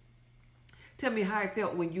throat. Tell me how it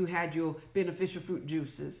felt when you had your beneficial fruit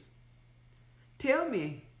juices. Tell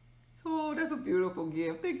me. Oh, that's a beautiful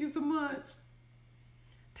gift. Thank you so much.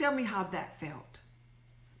 Tell me how that felt.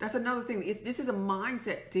 That's another thing. This is a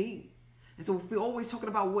mindset thing. And so if we're always talking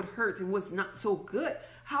about what hurts and what's not so good,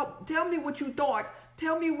 tell me what you thought.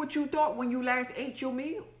 Tell me what you thought when you last ate your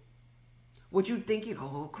meal. What you thinking,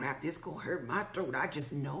 oh crap, this gonna hurt my throat. I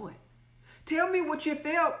just know it. Tell me what you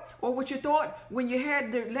felt or what you thought when you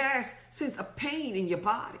had the last sense of pain in your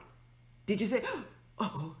body. Did you say,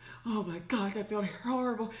 oh my gosh, that felt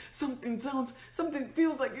horrible. Something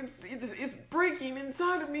feels like it's breaking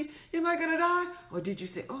inside of me. Am I gonna die? Or did you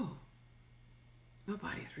say, oh, my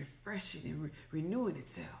body's refreshing and renewing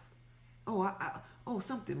itself. Oh,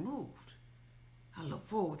 something moved. I look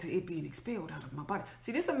forward to it being expelled out of my body.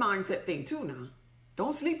 See, this is a mindset thing too now.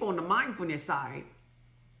 Don't sleep on the mindfulness side.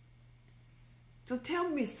 So tell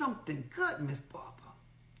me something good, Miss Barbara,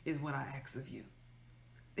 is what I ask of you.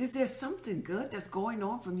 Is there something good that's going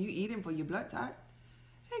on from you eating for your blood type?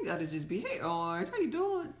 Hey, God, it's just be, hey, Orange, how you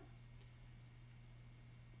doing?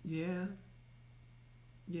 Yeah.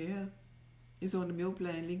 It's on the meal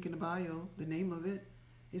plan, link in the bio, the name of it.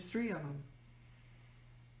 It's 3 of them.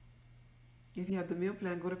 If you have the meal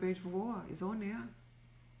plan, go to page 4. It's on there.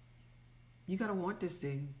 You got to want this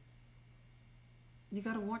thing. You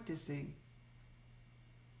got to want this thing.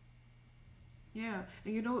 Yeah.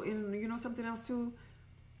 And you know something else too?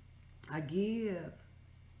 I've given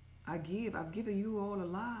you all a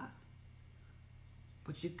lot.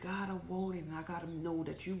 But you got to want it, and I got to know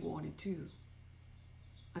that you want it too.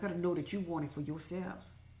 I got to know that you want it for yourself.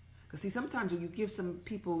 Because see, sometimes when you give some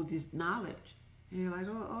people this knowledge, and you're like,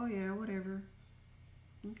 oh yeah, whatever.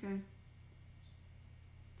 Okay.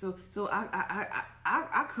 So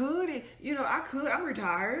I could, I'm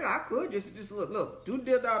retired. I could just look, do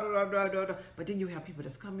da. But then you have people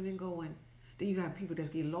that's coming and going. Then you got people that's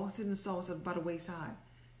getting lost in the sauce by the wayside.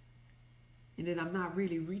 And then I'm not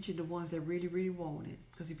really reaching the ones that really, really want it.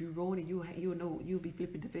 Because if you want it, you'll know, you'll be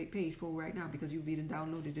flipping to page 4 right now because you've been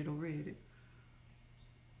downloaded it already.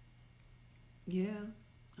 Yeah,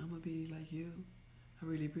 I'm going to be like you. I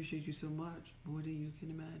really appreciate you so much. More than you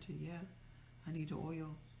can imagine. Yeah, I need the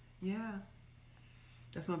oil. Yeah.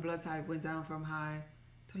 That's my blood type. Went down from high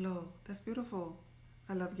to low. That's beautiful.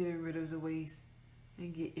 I love getting rid of the waste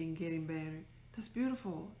and getting better. That's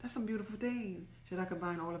beautiful. That's some beautiful things. Should I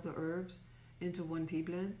combine all of the herbs into one tea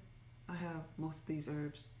blend? I have most of these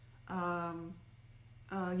herbs.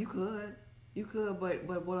 You could,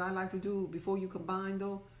 but what I like to do before you combine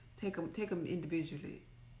though, take them individually,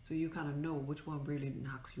 so you kind of know which one really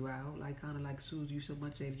knocks you out, kind of soothes you so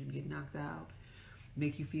much that you get knocked out,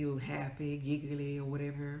 make you feel happy, giggly or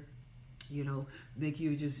whatever, make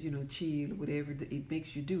you just chill, whatever it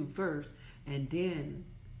makes you do first, and then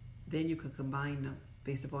you can combine them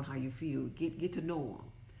based upon how you feel. Get to know them.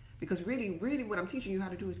 Because really what I'm teaching you how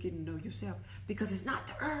to do is get to know yourself. Because it's not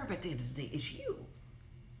the herb at the end of the day, it's you.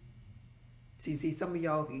 See, some of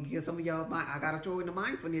y'all, I gotta throw in the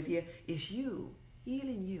mindfulness here. It's you,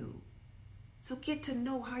 healing you. So get to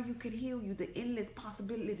know how you can heal you, the endless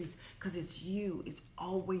possibilities, because it's you. It's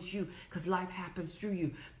always you, because life happens through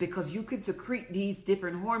you. Because you can secrete these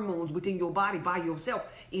different hormones within your body by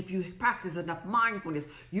yourself. If you practice enough mindfulness,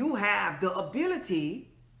 you have the ability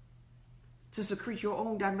to secrete your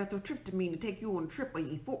own dimethyltryptamine to take you on a trip, a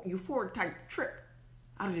euphoric type trip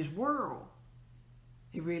out of this world.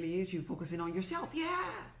 It really is you focusing on yourself.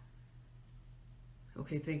 Yeah.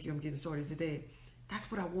 Okay, thank you. I'm getting started today. That's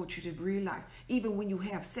what I want you to realize. Even when you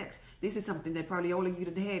have sex, this is something that probably all of you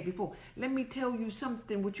had before. Let me tell you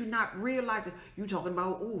something what you're not realizing. You talking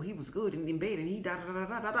about, oh, he was good in bed and he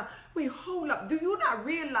da-da-da-da-da-da. Wait, hold up. Do you not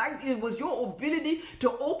realize it was your ability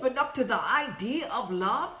to open up to the idea of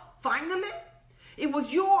love, finally? It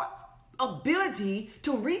was your ability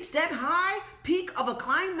to reach that high peak of a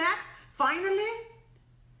climax, finally?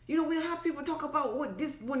 You know, we have people talk about what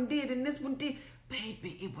this one did and this one did.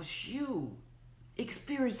 Baby, it was you.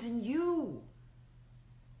 Experiencing you.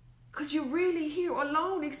 Because you're really here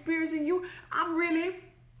alone experiencing you. I'm really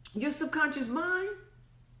your subconscious mind.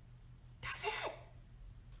 That's it.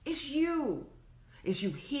 It's you. It's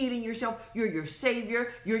you healing yourself. You're your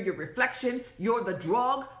savior. You're your reflection. You're the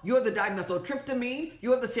drug. You're the dimethyltryptamine.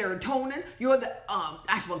 You're the serotonin. You're the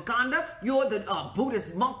ashwagandha. You're the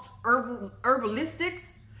Buddhist monks,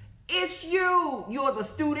 herbalistics. It's you. You're the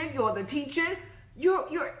student. You're the teacher.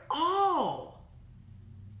 You're all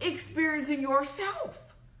experiencing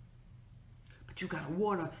yourself. But you gotta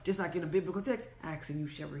wanna, just like in the biblical text, ask and you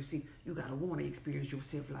shall receive. You gotta wanna experience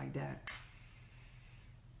yourself like that.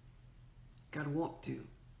 Gotta want to.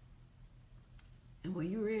 And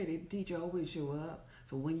when you're ready, the teacher always show up.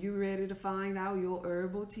 So when you're ready to find out your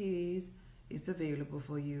herbal teas, it's available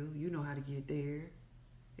for you. You know how to get there.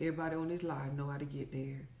 Everybody on this live know how to get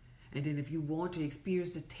there. And then if you want to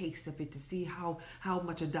experience the taste of it, to see how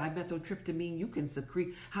much of dimethyltryptamine you can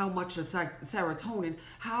secrete, how much of serotonin,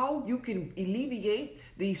 how you can alleviate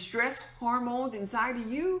the stress hormones inside of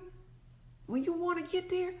you, when you want to get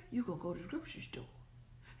there, you're going to go to the grocery store.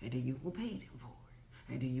 And then you're going to pay them for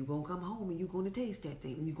it. And then you're going to come home and you're going to taste that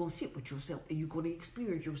thing. And you're going to sit with yourself and you're going to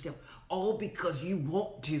experience yourself. All because you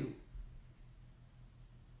want to.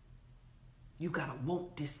 You got to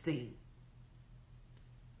want this thing.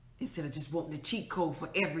 Instead of just wanting a cheat code for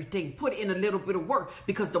everything. Put in a little bit of work.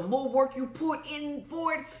 Because the more work you put in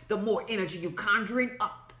for it, the more energy you conjuring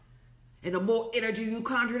up. And the more energy you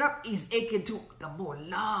conjuring up is akin to the more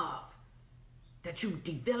love that you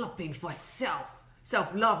developing for self.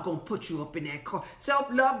 Self-love gonna put you up in that car.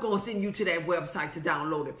 Self-love gonna send you to that website to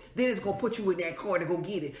download it. Then it's gonna put you in that car to go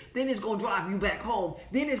get it. Then it's gonna drive you back home.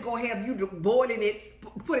 Then it's gonna have you boiling it,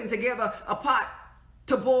 putting together a pot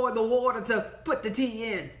to boil the water to put the tea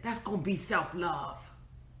in. That's going to be self-love.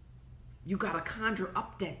 You got to conjure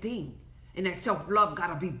up that thing. And that self-love got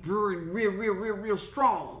to be brewing real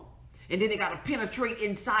strong. And then it got to penetrate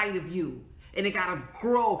inside of you. And it got to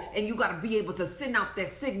grow. And you got to be able to send out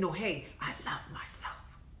that signal, hey, I love myself.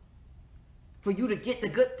 For you to get the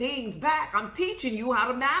good things back, I'm teaching you how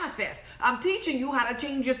to manifest. I'm teaching you how to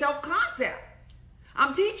change your self-concept.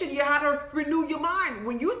 I'm teaching you how to renew your mind.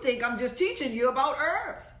 When you think I'm just teaching you about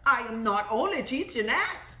herbs, I am not only teaching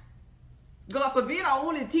that. God forbid I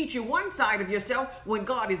only teach you one side of yourself when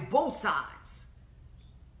God is both sides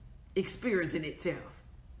experiencing itself.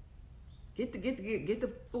 Get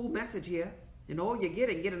the full message here. And all you get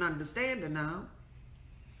an understanding now.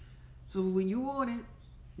 So when you want it,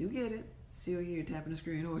 you get it. Still here tapping the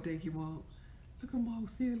screen. Oh, thank you, Mom. Look at Mom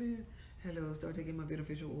still there. Hello, start taking my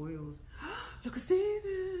beneficial oils. Look at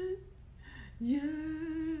Steven. Yeah.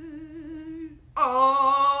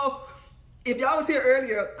 Oh, if y'all was here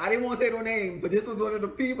earlier, I didn't want to say no name, but this was one of the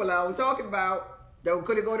people I was talking about that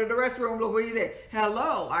couldn't go to the restroom. Look what he said.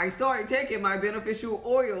 Hello, I started taking my beneficial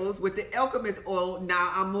oils with the alchemist oil.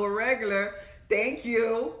 Now I'm more regular. Thank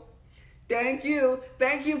you. Thank you.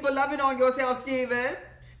 Thank you for loving on yourself, Steven.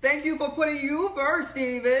 Thank you for putting you first,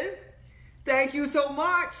 Steven. Thank you so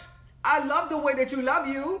much. I love the way that you love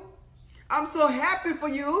you. I'm so happy for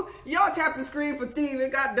you. Y'all tap the screen for Steven.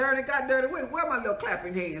 Got dirty. Wait, where are my little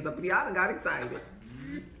clapping hands up here? I done got excited.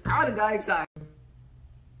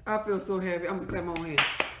 I feel so happy. I'm going to clap my own hands.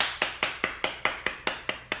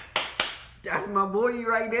 That's my boy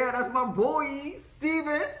right there. That's my boy,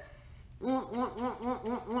 Steven.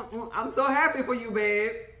 I'm so happy for you,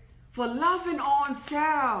 babe. For loving on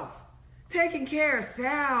self. Taking care of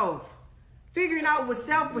self. Figuring out what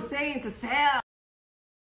self was saying to self.